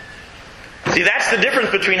 See, that's the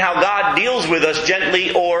difference between how God deals with us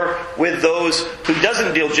gently or with those who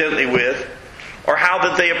doesn't deal gently with. Or how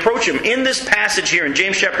that they approach Him. In this passage here in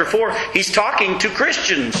James chapter 4, He's talking to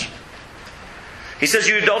Christians. He says,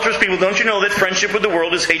 you adulterous people, don't you know that friendship with the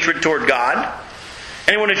world is hatred toward God?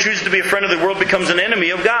 Anyone who chooses to be a friend of the world becomes an enemy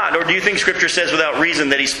of God. Or do you think Scripture says without reason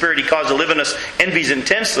that His Spirit He caused to live in us envies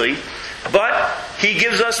intensely, but He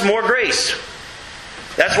gives us more grace?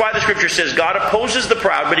 That's why the Scripture says God opposes the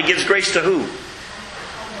proud, but He gives grace to who?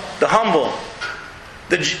 The humble.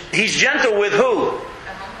 He's gentle with who?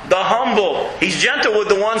 The humble. He's gentle with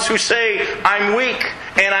the ones who say, I'm weak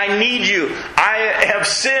and I need you. I have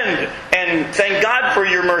sinned, and thank God for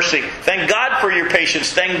your mercy. Thank God for your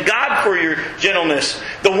patience. Thank God for your gentleness.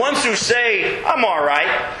 The ones who say, I'm all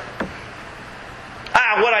right.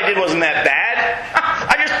 What I did wasn't that bad.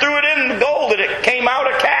 I just threw it in the gold and it came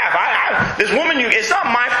out a calf. This woman, it's not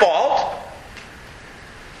my fault.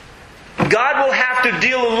 God will have to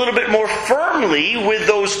deal a little bit more firmly with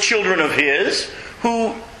those children of His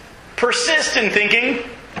who persist in thinking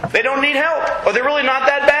they don't need help, or they're really not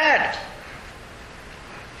that bad.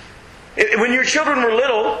 When your children were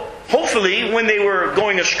little, hopefully when they were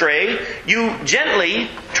going astray, you gently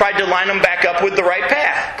tried to line them back up with the right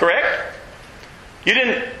path, correct? You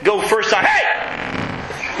didn't go first time,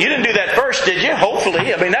 hey! You didn't do that first, did you?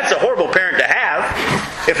 Hopefully. I mean, that's a horrible parent to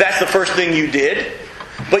have, if that's the first thing you did.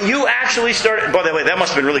 But you actually started... By the way, that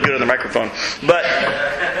must have been really good on the microphone. But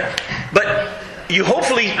you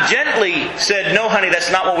hopefully gently said, no, honey,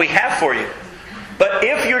 that's not what we have for you. But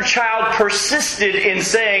if your child persisted in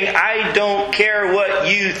saying, I don't care what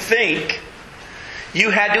you think, you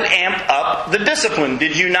had to amp up the discipline,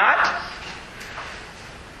 did you not?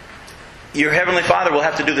 Your Heavenly Father will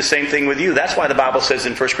have to do the same thing with you. That's why the Bible says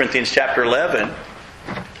in 1 Corinthians chapter 11,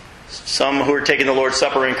 some who are taking the Lord's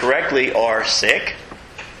Supper incorrectly are sick,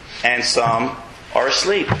 and some are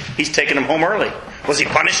asleep. He's taking them home early. Was He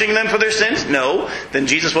punishing them for their sins? No. Then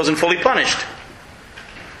Jesus wasn't fully punished.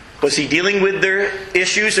 Was He dealing with their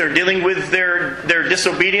issues or dealing with their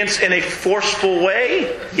disobedience in a forceful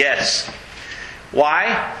way? Yes.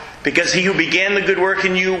 Why? Because He who began the good work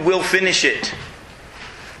in you will finish it.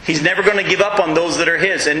 He's never going to give up on those that are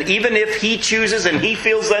His. And even if He chooses and He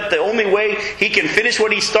feels that the only way He can finish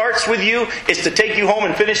what He starts with you is to take you home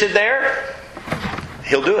and finish it there,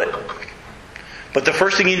 He'll do it. But the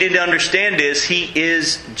first thing you need to understand is He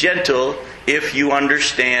is gentle if you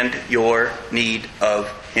understand your need of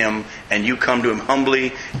Him and you come to Him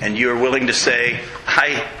humbly and you are willing to say,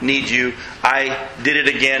 I need you. I did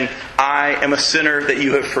it again. I am a sinner that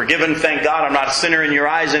you have forgiven. Thank God I'm not a sinner in your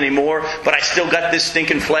eyes anymore, but I still got this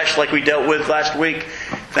stinking flesh like we dealt with last week.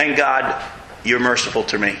 Thank God you're merciful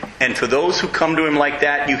to me. And for those who come to Him like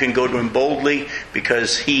that, you can go to Him boldly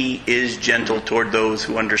because He is gentle toward those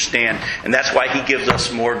who understand. And that's why He gives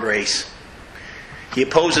us more grace. He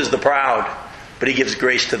opposes the proud, but He gives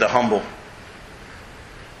grace to the humble.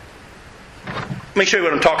 Let me show you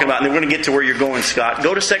what I'm talking about, and then we're going to get to where you're going, Scott.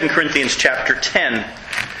 Go to 2 Corinthians chapter 10.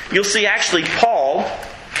 You'll see actually Paul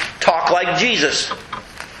talk like Jesus.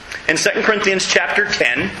 In 2 Corinthians chapter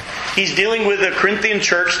 10, he's dealing with a Corinthian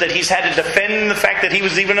church that he's had to defend the fact that he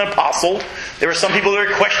was even an apostle. There were some people that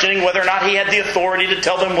were questioning whether or not he had the authority to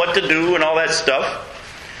tell them what to do and all that stuff.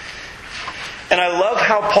 And I love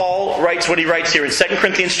how Paul writes what he writes here in 2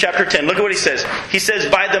 Corinthians chapter 10. Look at what he says. He says,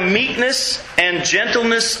 by the meekness and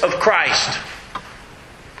gentleness of Christ,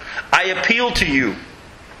 I appeal to you.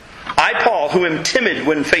 I, Paul, who am timid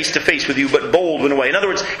when face to face with you, but bold when away. In other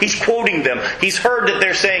words, he's quoting them. He's heard that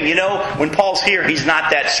they're saying, when Paul's here, he's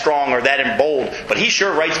not that strong or that bold. But he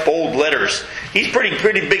sure writes bold letters. He's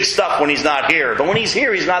pretty big stuff when he's not here. But when he's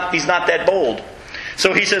here, he's not that bold.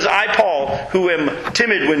 So he says, I, Paul, who am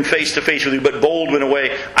timid when face to face with you, but bold when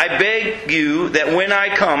away, I beg you that when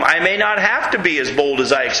I come, I may not have to be as bold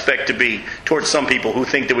as I expect to be towards some people who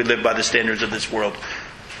think that we live by the standards of this world.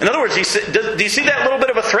 In other words, do you see that little bit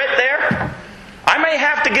of a threat there? I may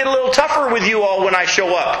have to get a little tougher with you all when I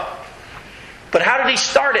show up. But how did he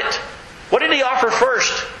start it? What did he offer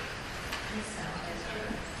first?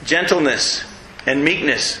 Gentleness and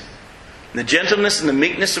meekness. The gentleness and the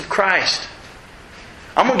meekness of Christ.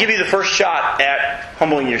 I'm going to give you the first shot at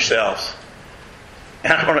humbling yourselves.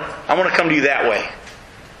 And I want to come to you that way.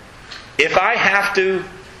 If I have to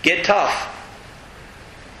get tough,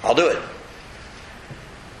 I'll do it.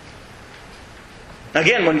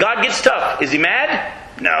 Again, when God gets tough, is He mad?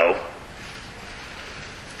 No.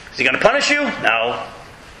 Is He going to punish you? No.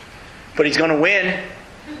 But He's going to win.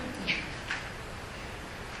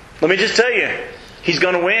 Let me just tell you, He's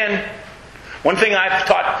going to win. One thing I've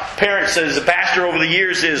taught parents as a pastor over the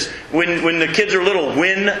years is when the kids are little,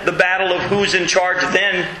 win the battle of who's in charge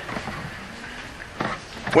then.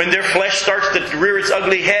 When their flesh starts to rear its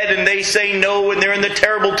ugly head and they say no and they're in the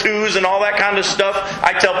terrible twos and all that kind of stuff,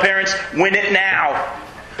 I tell parents, win it now.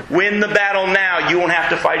 win the battle now, you won't have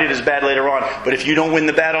to fight it as bad later on. But if you don't win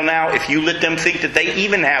the battle now, if you let them think that they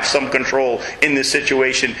even have some control in this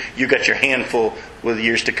situation, you got your hand full with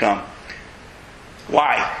years to come.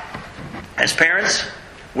 Why? As parents,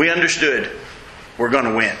 we understood we're going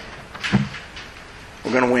to win.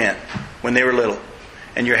 We're going to win when they were little.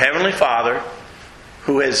 And your Heavenly Father,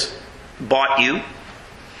 who has bought you,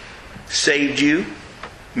 saved you,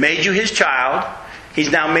 made you His child,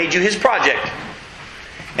 He's now made you His project.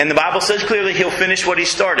 And the Bible says clearly He'll finish what He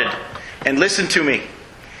started. And listen to me,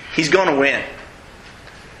 He's going to win.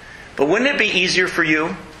 But wouldn't it be easier for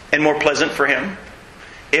you and more pleasant for Him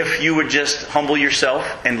if you would just humble yourself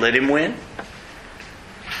and let Him win?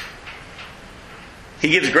 He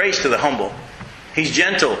gives grace to the humble. He's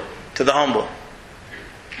gentle to the humble.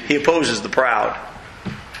 He opposes the proud.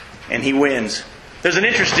 And He wins. There's an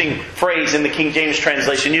interesting phrase in the King James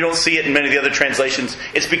translation. You don't see it in many of the other translations.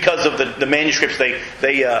 It's because of the manuscripts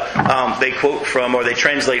they quote from or they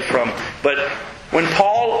translate from. But when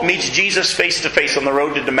Paul meets Jesus face to face on the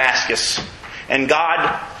road to Damascus, and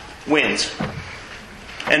God wins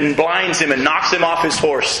and blinds him and knocks him off his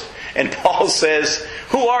horse, and Paul says,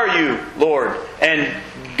 "Who are you, Lord?" And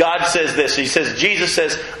God says this. He says, Jesus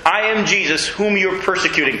says, "I am Jesus whom you're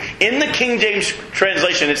persecuting." In the King James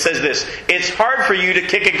translation it says this: "It's hard for you to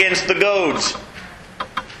kick against the goads."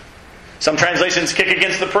 Some translations kick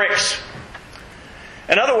against the pricks.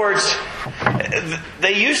 In other words,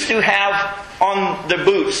 they used to have on the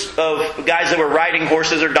boots of guys that were riding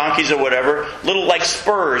horses or donkeys or whatever, little like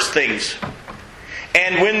spurs things.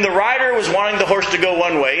 And when the rider was wanting the horse to go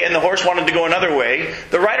one way and the horse wanted to go another way,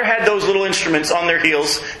 the rider had those little instruments on their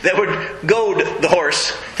heels that would goad the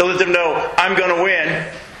horse to let them know, "I'm going to win.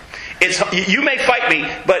 You may fight me,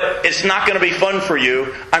 but it's not going to be fun for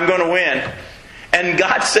you. I'm going to win." And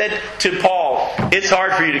God said to Paul, "It's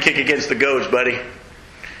hard for you to kick against the goads, buddy."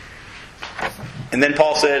 And then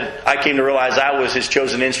Paul said, "I came to realize I was His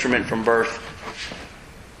chosen instrument from birth."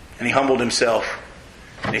 And he humbled himself.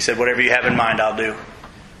 And he said, "Whatever you have in mind, I'll do."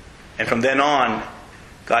 And from then on,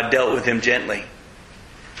 God dealt with him gently.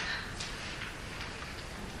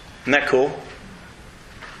 Isn't that cool?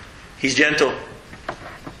 He's gentle.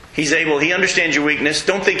 He's able. He understands your weakness.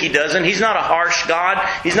 Don't think He doesn't. He's not a harsh God.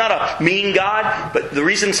 He's not a mean God. But the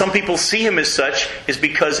reason some people see Him as such is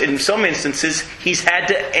because in some instances He's had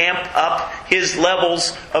to amp up His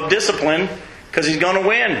levels of discipline because He's going to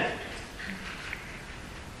win.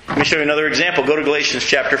 Let me show you another example. Go to Galatians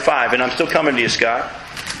chapter 5. And I'm still coming to you, Scott.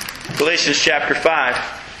 Galatians chapter 5.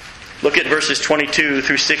 Look at verses 22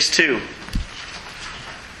 through 6:2.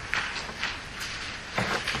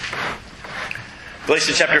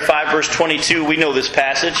 Galatians chapter 5, verse 22. We know this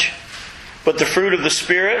passage. "But the fruit of the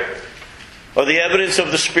Spirit, or the evidence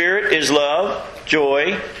of the Spirit, is love,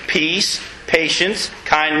 joy, peace, patience,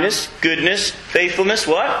 kindness, goodness, faithfulness."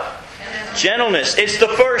 What? Gentleness. It's the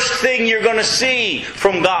first thing you're going to see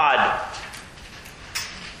from God.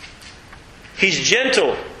 He's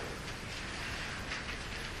gentle.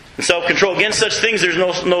 And self-control. Against such things there's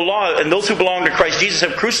no law. And those who belong to Christ Jesus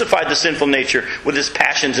have crucified the sinful nature with its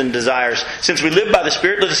passions and desires. Since we live by the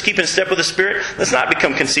Spirit, let us keep in step with the Spirit. Let's not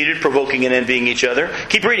become conceited, provoking and envying each other.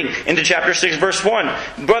 Keep reading into chapter 6, verse 1.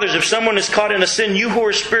 "Brothers, if someone is caught in a sin, you who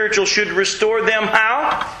are spiritual should restore them."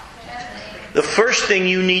 How? The first thing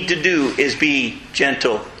you need to do is be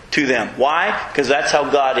gentle to them. Why? Because that's how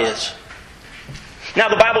God is. Now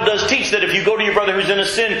the Bible does teach that if you go to your brother who's in a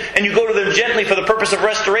sin and you go to them gently for the purpose of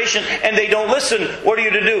restoration and they don't listen, what are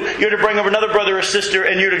you to do? You're to bring up another brother or sister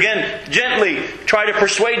and you're to again gently try to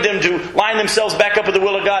persuade them to line themselves back up with the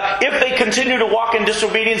will of God. If they continue to walk in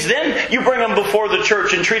disobedience, then you bring them before the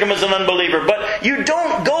church and treat them as an unbeliever. But you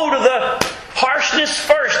don't go to the harshness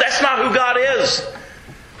first. That's not who God is.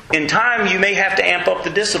 In time, you may have to amp up the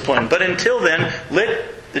discipline. But until then,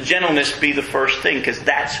 let the gentleness be the first thing, because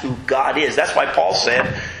that's who God is. That's why Paul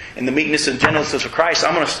said, in the meekness and gentleness of Christ,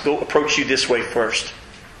 I'm going to go approach you this way first.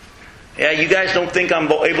 Yeah, you guys don't think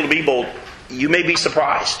I'm able to be bold. You may be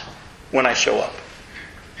surprised when I show up.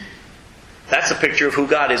 That's a picture of who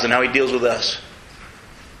God is and how He deals with us.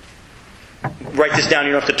 Write this down,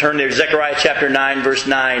 you don't have to turn there. Zechariah chapter 9, verse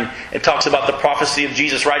 9. It talks about the prophecy of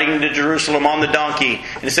Jesus riding into Jerusalem on the donkey.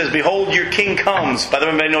 And it says, "Behold, your king comes." By the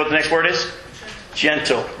way, anybody know what the next word is?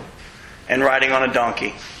 Gentle. And riding on a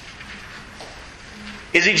donkey.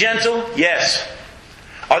 Is He gentle? Yes.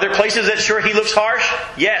 Are there places that sure He looks harsh?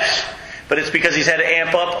 Yes. But it's because He's had to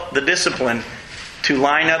amp up the discipline to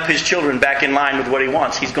line up His children back in line with what He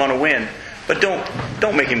wants. He's going to win. But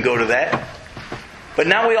don't make Him go to that. But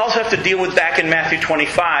now we also have to deal with back in Matthew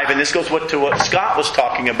 25, and this goes to what Scott was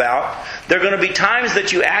talking about. There are going to be times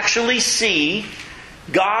that you actually see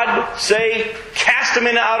God say, cast them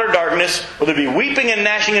into outer darkness, where there be weeping and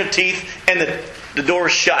gnashing of teeth, and the door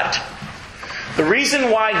is shut. The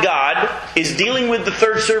reason why God is dealing with the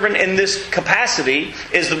third servant in this capacity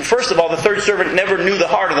is that, first of all, the third servant never knew the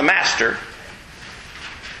heart of the master.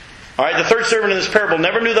 All right, the third servant in this parable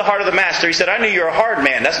never knew the heart of the master. He said, I knew you're a hard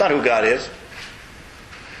man. That's not who God is.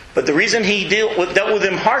 But the reason he dealt with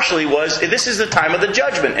him harshly was, this is the time of the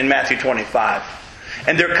judgment in Matthew 25.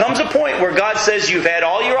 And there comes a point where God says, you've had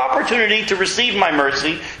all your opportunity to receive my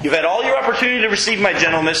mercy. You've had all your opportunity to receive my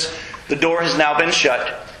gentleness. The door has now been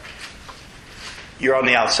shut. You're on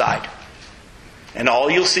the outside. And all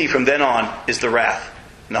you'll see from then on is the wrath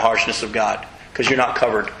and the harshness of God. Because you're not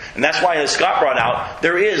covered. And that's why, as Scott brought out,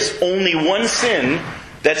 there is only one sin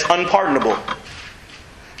that's unpardonable.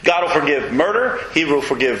 God will forgive murder. He will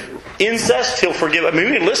forgive incest. He'll forgive... I mean,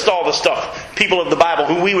 we can list all the stuff people of the Bible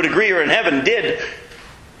who we would agree are in heaven did.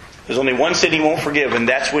 There's only one sin He won't forgive, and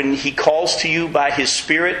that's when He calls to you by His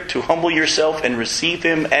Spirit to humble yourself and receive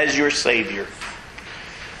Him as your Savior.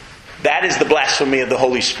 That is the blasphemy of the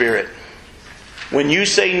Holy Spirit. When you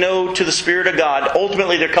say no to the Spirit of God,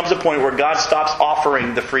 ultimately there comes a point where God stops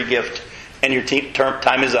offering the free gift and your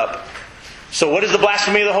time is up. So what is the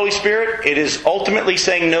blasphemy of the Holy Spirit? It is ultimately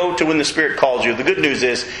saying no to when the Spirit calls you. The good news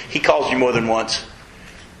is He calls you more than once.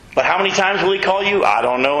 But how many times will He call you? I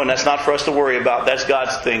don't know, and that's not for us to worry about. That's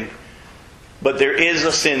God's thing. But there is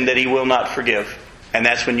a sin that He will not forgive. And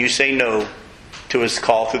that's when you say no to His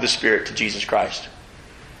call through the Spirit to Jesus Christ.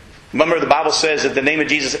 Remember, the Bible says that in the name of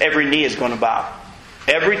Jesus, every knee is going to bow.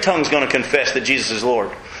 Every tongue is going to confess that Jesus is Lord.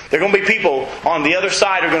 There are going to be people on the other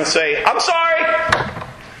side who are going to say, I'm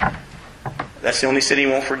sorry. That's the only sin He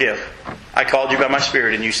won't forgive. I called you by my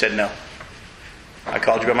Spirit and you said no. I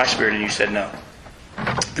called you by my Spirit and you said no.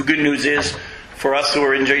 The good news is, for us who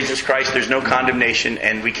are in Jesus Christ, there's no condemnation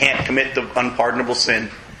and we can't commit the unpardonable sin.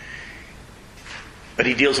 But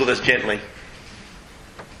He deals with us gently.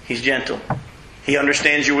 He's gentle. He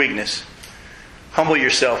understands your weakness. Humble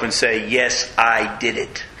yourself and say, yes, I did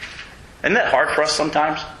it. Isn't that hard for us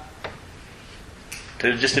sometimes?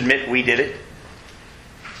 To just admit we did it?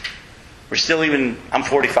 I'm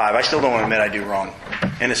 45. I still don't want to admit I do wrong.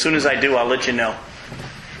 And as soon as I do, I'll let you know.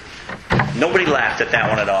 Nobody laughed at that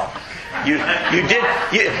one at all. You did.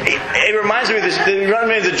 It reminds me of this. It reminds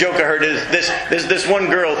me of the joke I heard. This one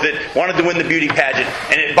girl that wanted to win the beauty pageant,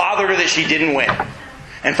 and it bothered her that she didn't win.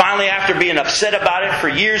 And finally, after being upset about it for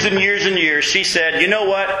years and years and years, she said, you know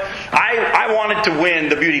what? I wanted to win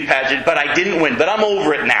the beauty pageant, but I didn't win. But I'm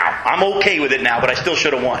over it now. I'm okay with it now, but I still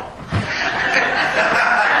should have won.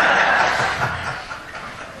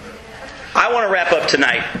 I want to wrap up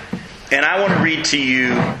tonight, and I want to read to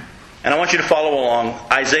you, and I want you to follow along,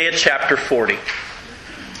 Isaiah chapter 40.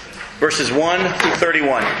 Verses 1 through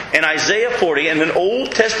 31. And Isaiah 40, in an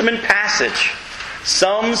Old Testament passage,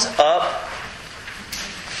 sums up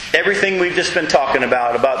everything we've just been talking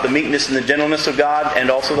about the meekness and the gentleness of God and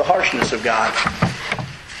also the harshness of God.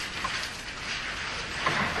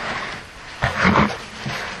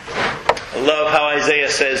 I love how Isaiah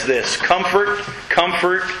says this. Comfort,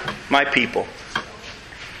 comfort my people,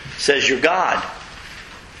 says your God.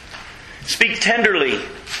 Speak tenderly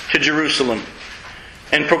to Jerusalem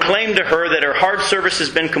and proclaim to her that her hard service has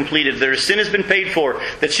been completed, that her sin has been paid for,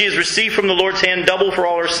 that she has received from the Lord's hand double for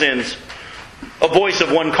all her sins. A voice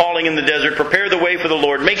of one calling in the desert, prepare the way for the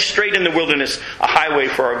Lord. Make straight in the wilderness a highway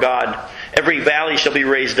for our God. Every valley shall be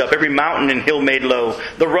raised up, every mountain and hill made low.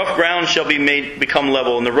 The rough ground shall become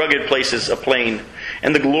level, and the rugged places a plain.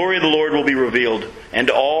 And the glory of the Lord will be revealed, and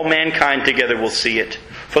all mankind together will see it.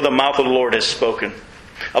 For the mouth of the Lord has spoken.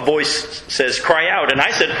 A voice says, cry out. And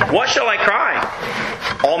I said, what shall I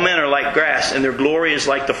cry? All men are like grass, and their glory is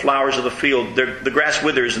like the flowers of the field. The grass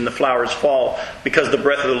withers and the flowers fall, because the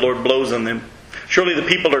breath of the Lord blows on them. Surely the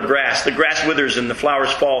people are grass. The grass withers and the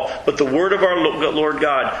flowers fall. But the word of our Lord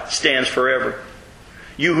God stands forever.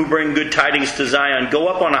 You who bring good tidings to Zion, go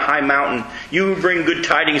up on a high mountain. You who bring good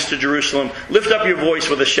tidings to Jerusalem, lift up your voice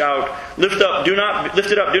with a shout. Lift it up,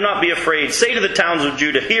 do not be afraid. Say to the towns of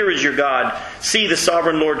Judah, here is your God. See, the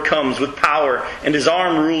sovereign Lord comes with power, and His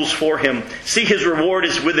arm rules for Him. See, His reward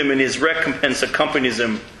is with Him, and His recompense accompanies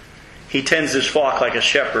Him. He tends His flock like a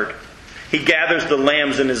shepherd. He gathers the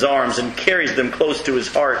lambs in His arms and carries them close to His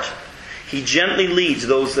heart. He gently leads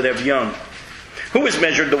those that have young. Who has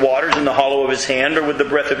measured the waters in the hollow of His hand, or with the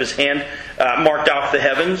breath of His hand marked out the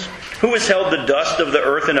heavens? Who has held the dust of the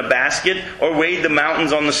earth in a basket, or weighed the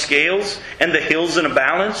mountains on the scales, and the hills in a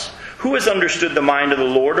balance? Who has understood the mind of the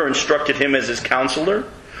Lord, or instructed Him as His counselor?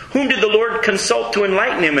 Whom did the Lord consult to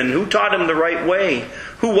enlighten him, and who taught him the right way?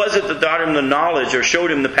 Who was it that taught him the knowledge, or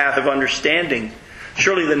showed him the path of understanding?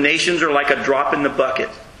 Surely the nations are like a drop in the bucket.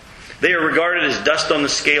 They are regarded as dust on the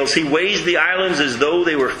scales. He weighs the islands as though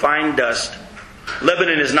they were fine dust.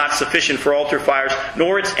 Lebanon is not sufficient for altar fires,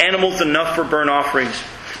 nor its animals enough for burnt offerings.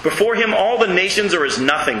 Before him all the nations are as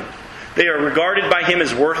nothing. They are regarded by him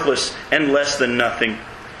as worthless and less than nothing.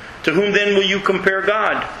 To whom then will you compare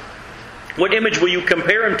God? What image will you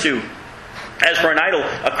compare him to? As for an idol,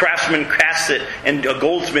 a craftsman casts it, and a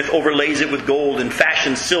goldsmith overlays it with gold, and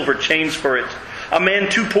fashions silver chains for it. A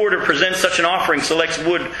man too poor to present such an offering selects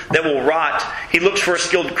wood that will rot. He looks for a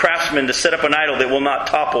skilled craftsman to set up an idol that will not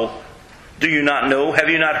topple. Do you not know? Have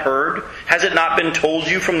you not heard? Has it not been told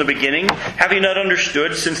you from the beginning? Have you not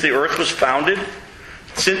understood since the earth was founded?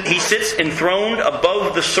 He sits enthroned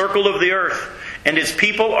above the circle of the earth, and his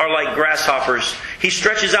people are like grasshoppers. He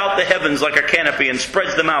stretches out the heavens like a canopy and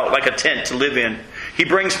spreads them out like a tent to live in. He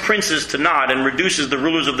brings princes to naught and reduces the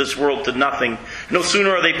rulers of this world to nothing. No sooner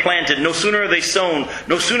are they planted, no sooner are they sown,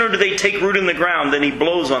 no sooner do they take root in the ground than he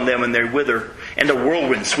blows on them and they wither, and a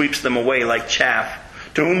whirlwind sweeps them away like chaff.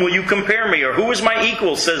 To whom will you compare me? Or who is my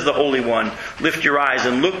equal, says the Holy One? Lift your eyes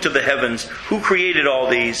and look to the heavens. Who created all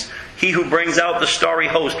these? He who brings out the starry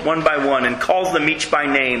host one by one and calls them each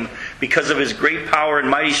by name. Because of his great power and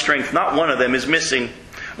mighty strength, not one of them is missing.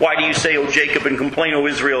 Why do you say, O Jacob, and complain, O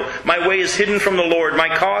Israel? My way is hidden from the Lord.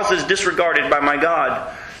 My cause is disregarded by my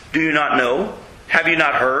God. Do you not know? Have you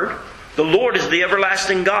not heard? The Lord is the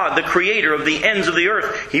everlasting God, the creator of the ends of the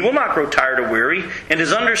earth. He will not grow tired or weary, and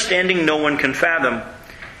his understanding no one can fathom.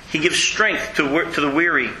 He gives strength to the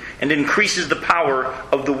weary and increases the power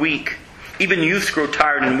of the weak. Even youths grow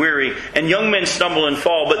tired and weary, and young men stumble and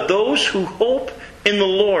fall. But those who hope in the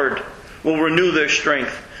Lord will renew their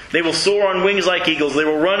strength. They will soar on wings like eagles. They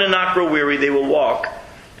will run and not grow weary. They will walk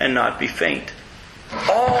and not be faint.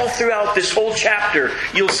 All throughout this whole chapter,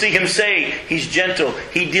 you'll see him say he's gentle.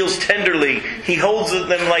 He deals tenderly. He holds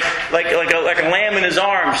them like a lamb in his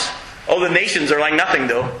arms. Oh, the nations are like nothing,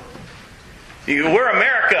 though. We're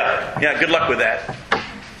America. Yeah, good luck with that.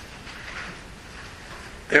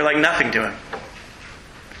 They're like nothing to him.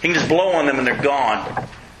 He can just blow on them and they're gone.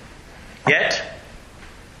 Yet,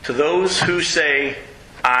 to those who say,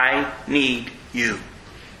 I need you,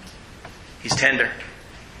 he's tender,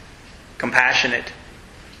 compassionate,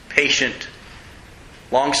 patient,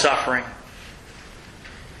 long-suffering,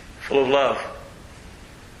 full of love.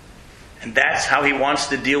 And that's how he wants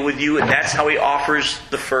to deal with you, and that's how he offers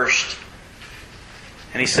the first.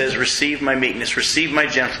 And he says, receive my meekness, receive my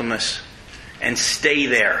gentleness, and stay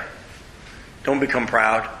there. Don't become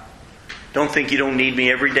proud. Don't think you don't need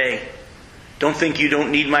me every day. Don't think you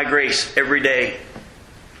don't need my grace every day.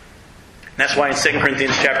 And that's why in 2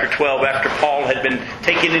 Corinthians chapter 12, after Paul had been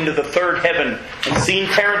taken into the third heaven and seen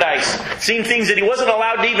paradise, seen things that he wasn't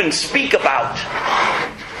allowed to even speak about,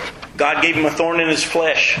 God gave him a thorn in his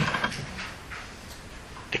flesh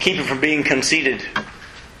to keep him from being conceited.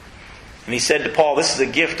 And he said to Paul, this is a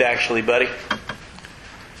gift actually, buddy.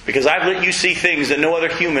 Because I've let you see things that no other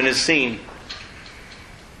human has seen.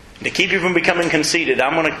 And to keep you from becoming conceited,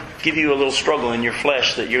 I'm going to give you a little struggle in your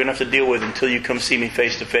flesh that you're going to have to deal with until you come see me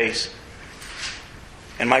face to face.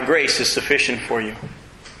 And my grace is sufficient for you.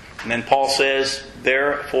 And then Paul says,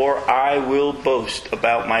 therefore I will boast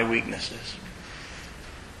about my weaknesses.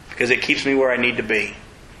 Because it keeps me where I need to be.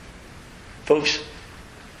 Folks,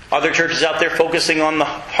 are there churches out there focusing on the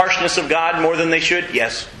harshness of God more than they should?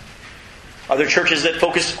 Yes. Are there churches that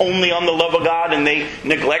focus only on the love of God and they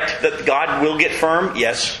neglect that God will get firm?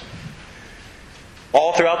 Yes.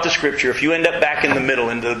 All throughout the Scripture, if you end up back in the middle,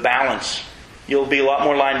 into the balance, you'll be a lot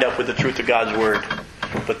more lined up with the truth of God's Word.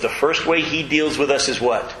 But the first way He deals with us is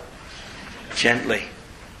what? Gently.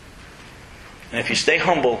 And if you stay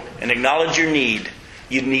humble and acknowledge your need,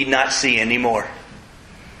 you need not see anymore.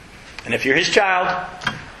 And if you're His child,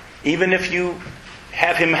 even if you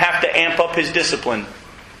have Him have to amp up His discipline,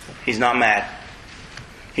 He's not mad.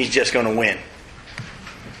 He's just going to win.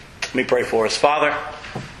 Let me pray for us. Father,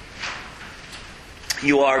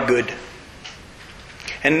 You are good.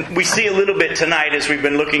 And we see a little bit tonight as we've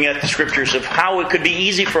been looking at the Scriptures of how it could be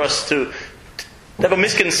easy for us to have a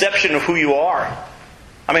misconception of who You are.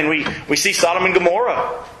 I mean, we see Sodom and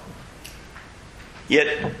Gomorrah.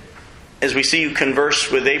 Yet, as we see You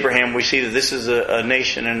converse with Abraham, we see that this is a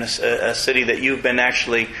nation and a city that You've been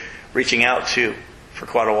actually reaching out to for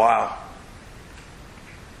quite a while.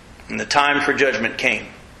 And the time for judgment came.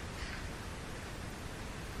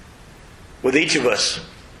 With each of us,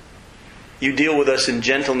 You deal with us in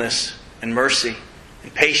gentleness and mercy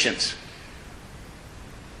and patience.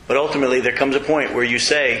 But ultimately there comes a point where You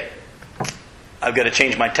say, I've got to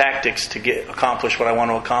change my tactics to accomplish what I want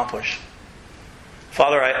to accomplish.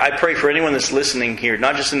 Father, I pray for anyone that's listening here,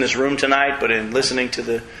 not just in this room tonight, but in listening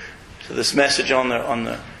to this message on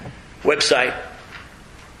the website.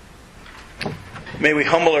 May we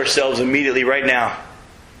humble ourselves immediately right now.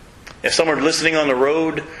 If someone are listening on the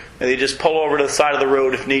road, may they just pull over to the side of the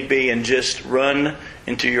road if need be and just run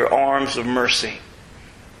into your arms of mercy.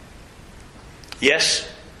 Yes,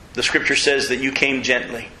 the Scripture says that you came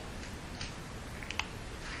gently.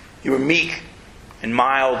 You were meek and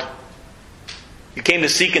mild. You came to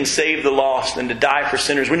seek and save the lost and to die for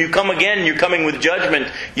sinners. When you come again, you're coming with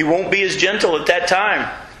judgment. You won't be as gentle at that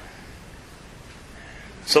time.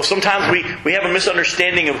 So sometimes we have a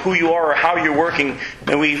misunderstanding of who you are or how you're working.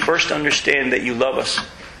 May we first understand that you love us.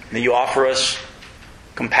 And that you offer us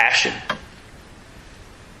compassion.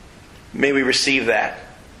 May we receive that.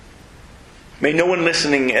 May no one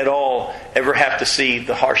listening at all ever have to see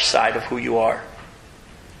the harsh side of who you are.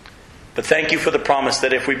 But thank you for the promise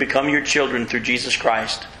that if we become your children through Jesus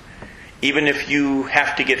Christ, even if you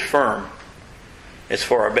have to get firm, it's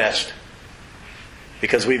for our best.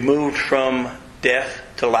 Because we've moved from death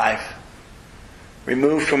to life. We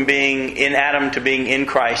moved from being in Adam to being in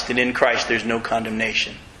Christ, and in Christ there's no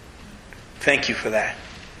condemnation. Thank you for that.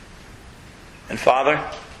 And Father,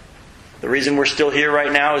 the reason we're still here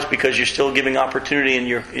right now is because you're still giving opportunity in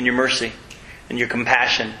your mercy and your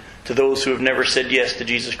compassion to those who have never said yes to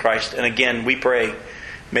Jesus Christ. And again, we pray,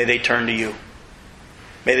 may they turn to you.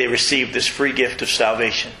 May they receive this free gift of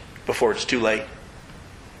salvation before it's too late.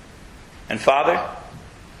 And Father,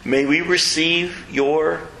 may we receive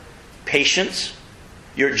your patience,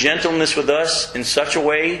 your gentleness with us in such a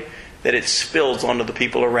way that it spills onto the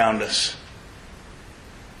people around us.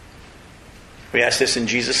 We ask this in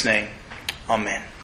Jesus' name. Amen.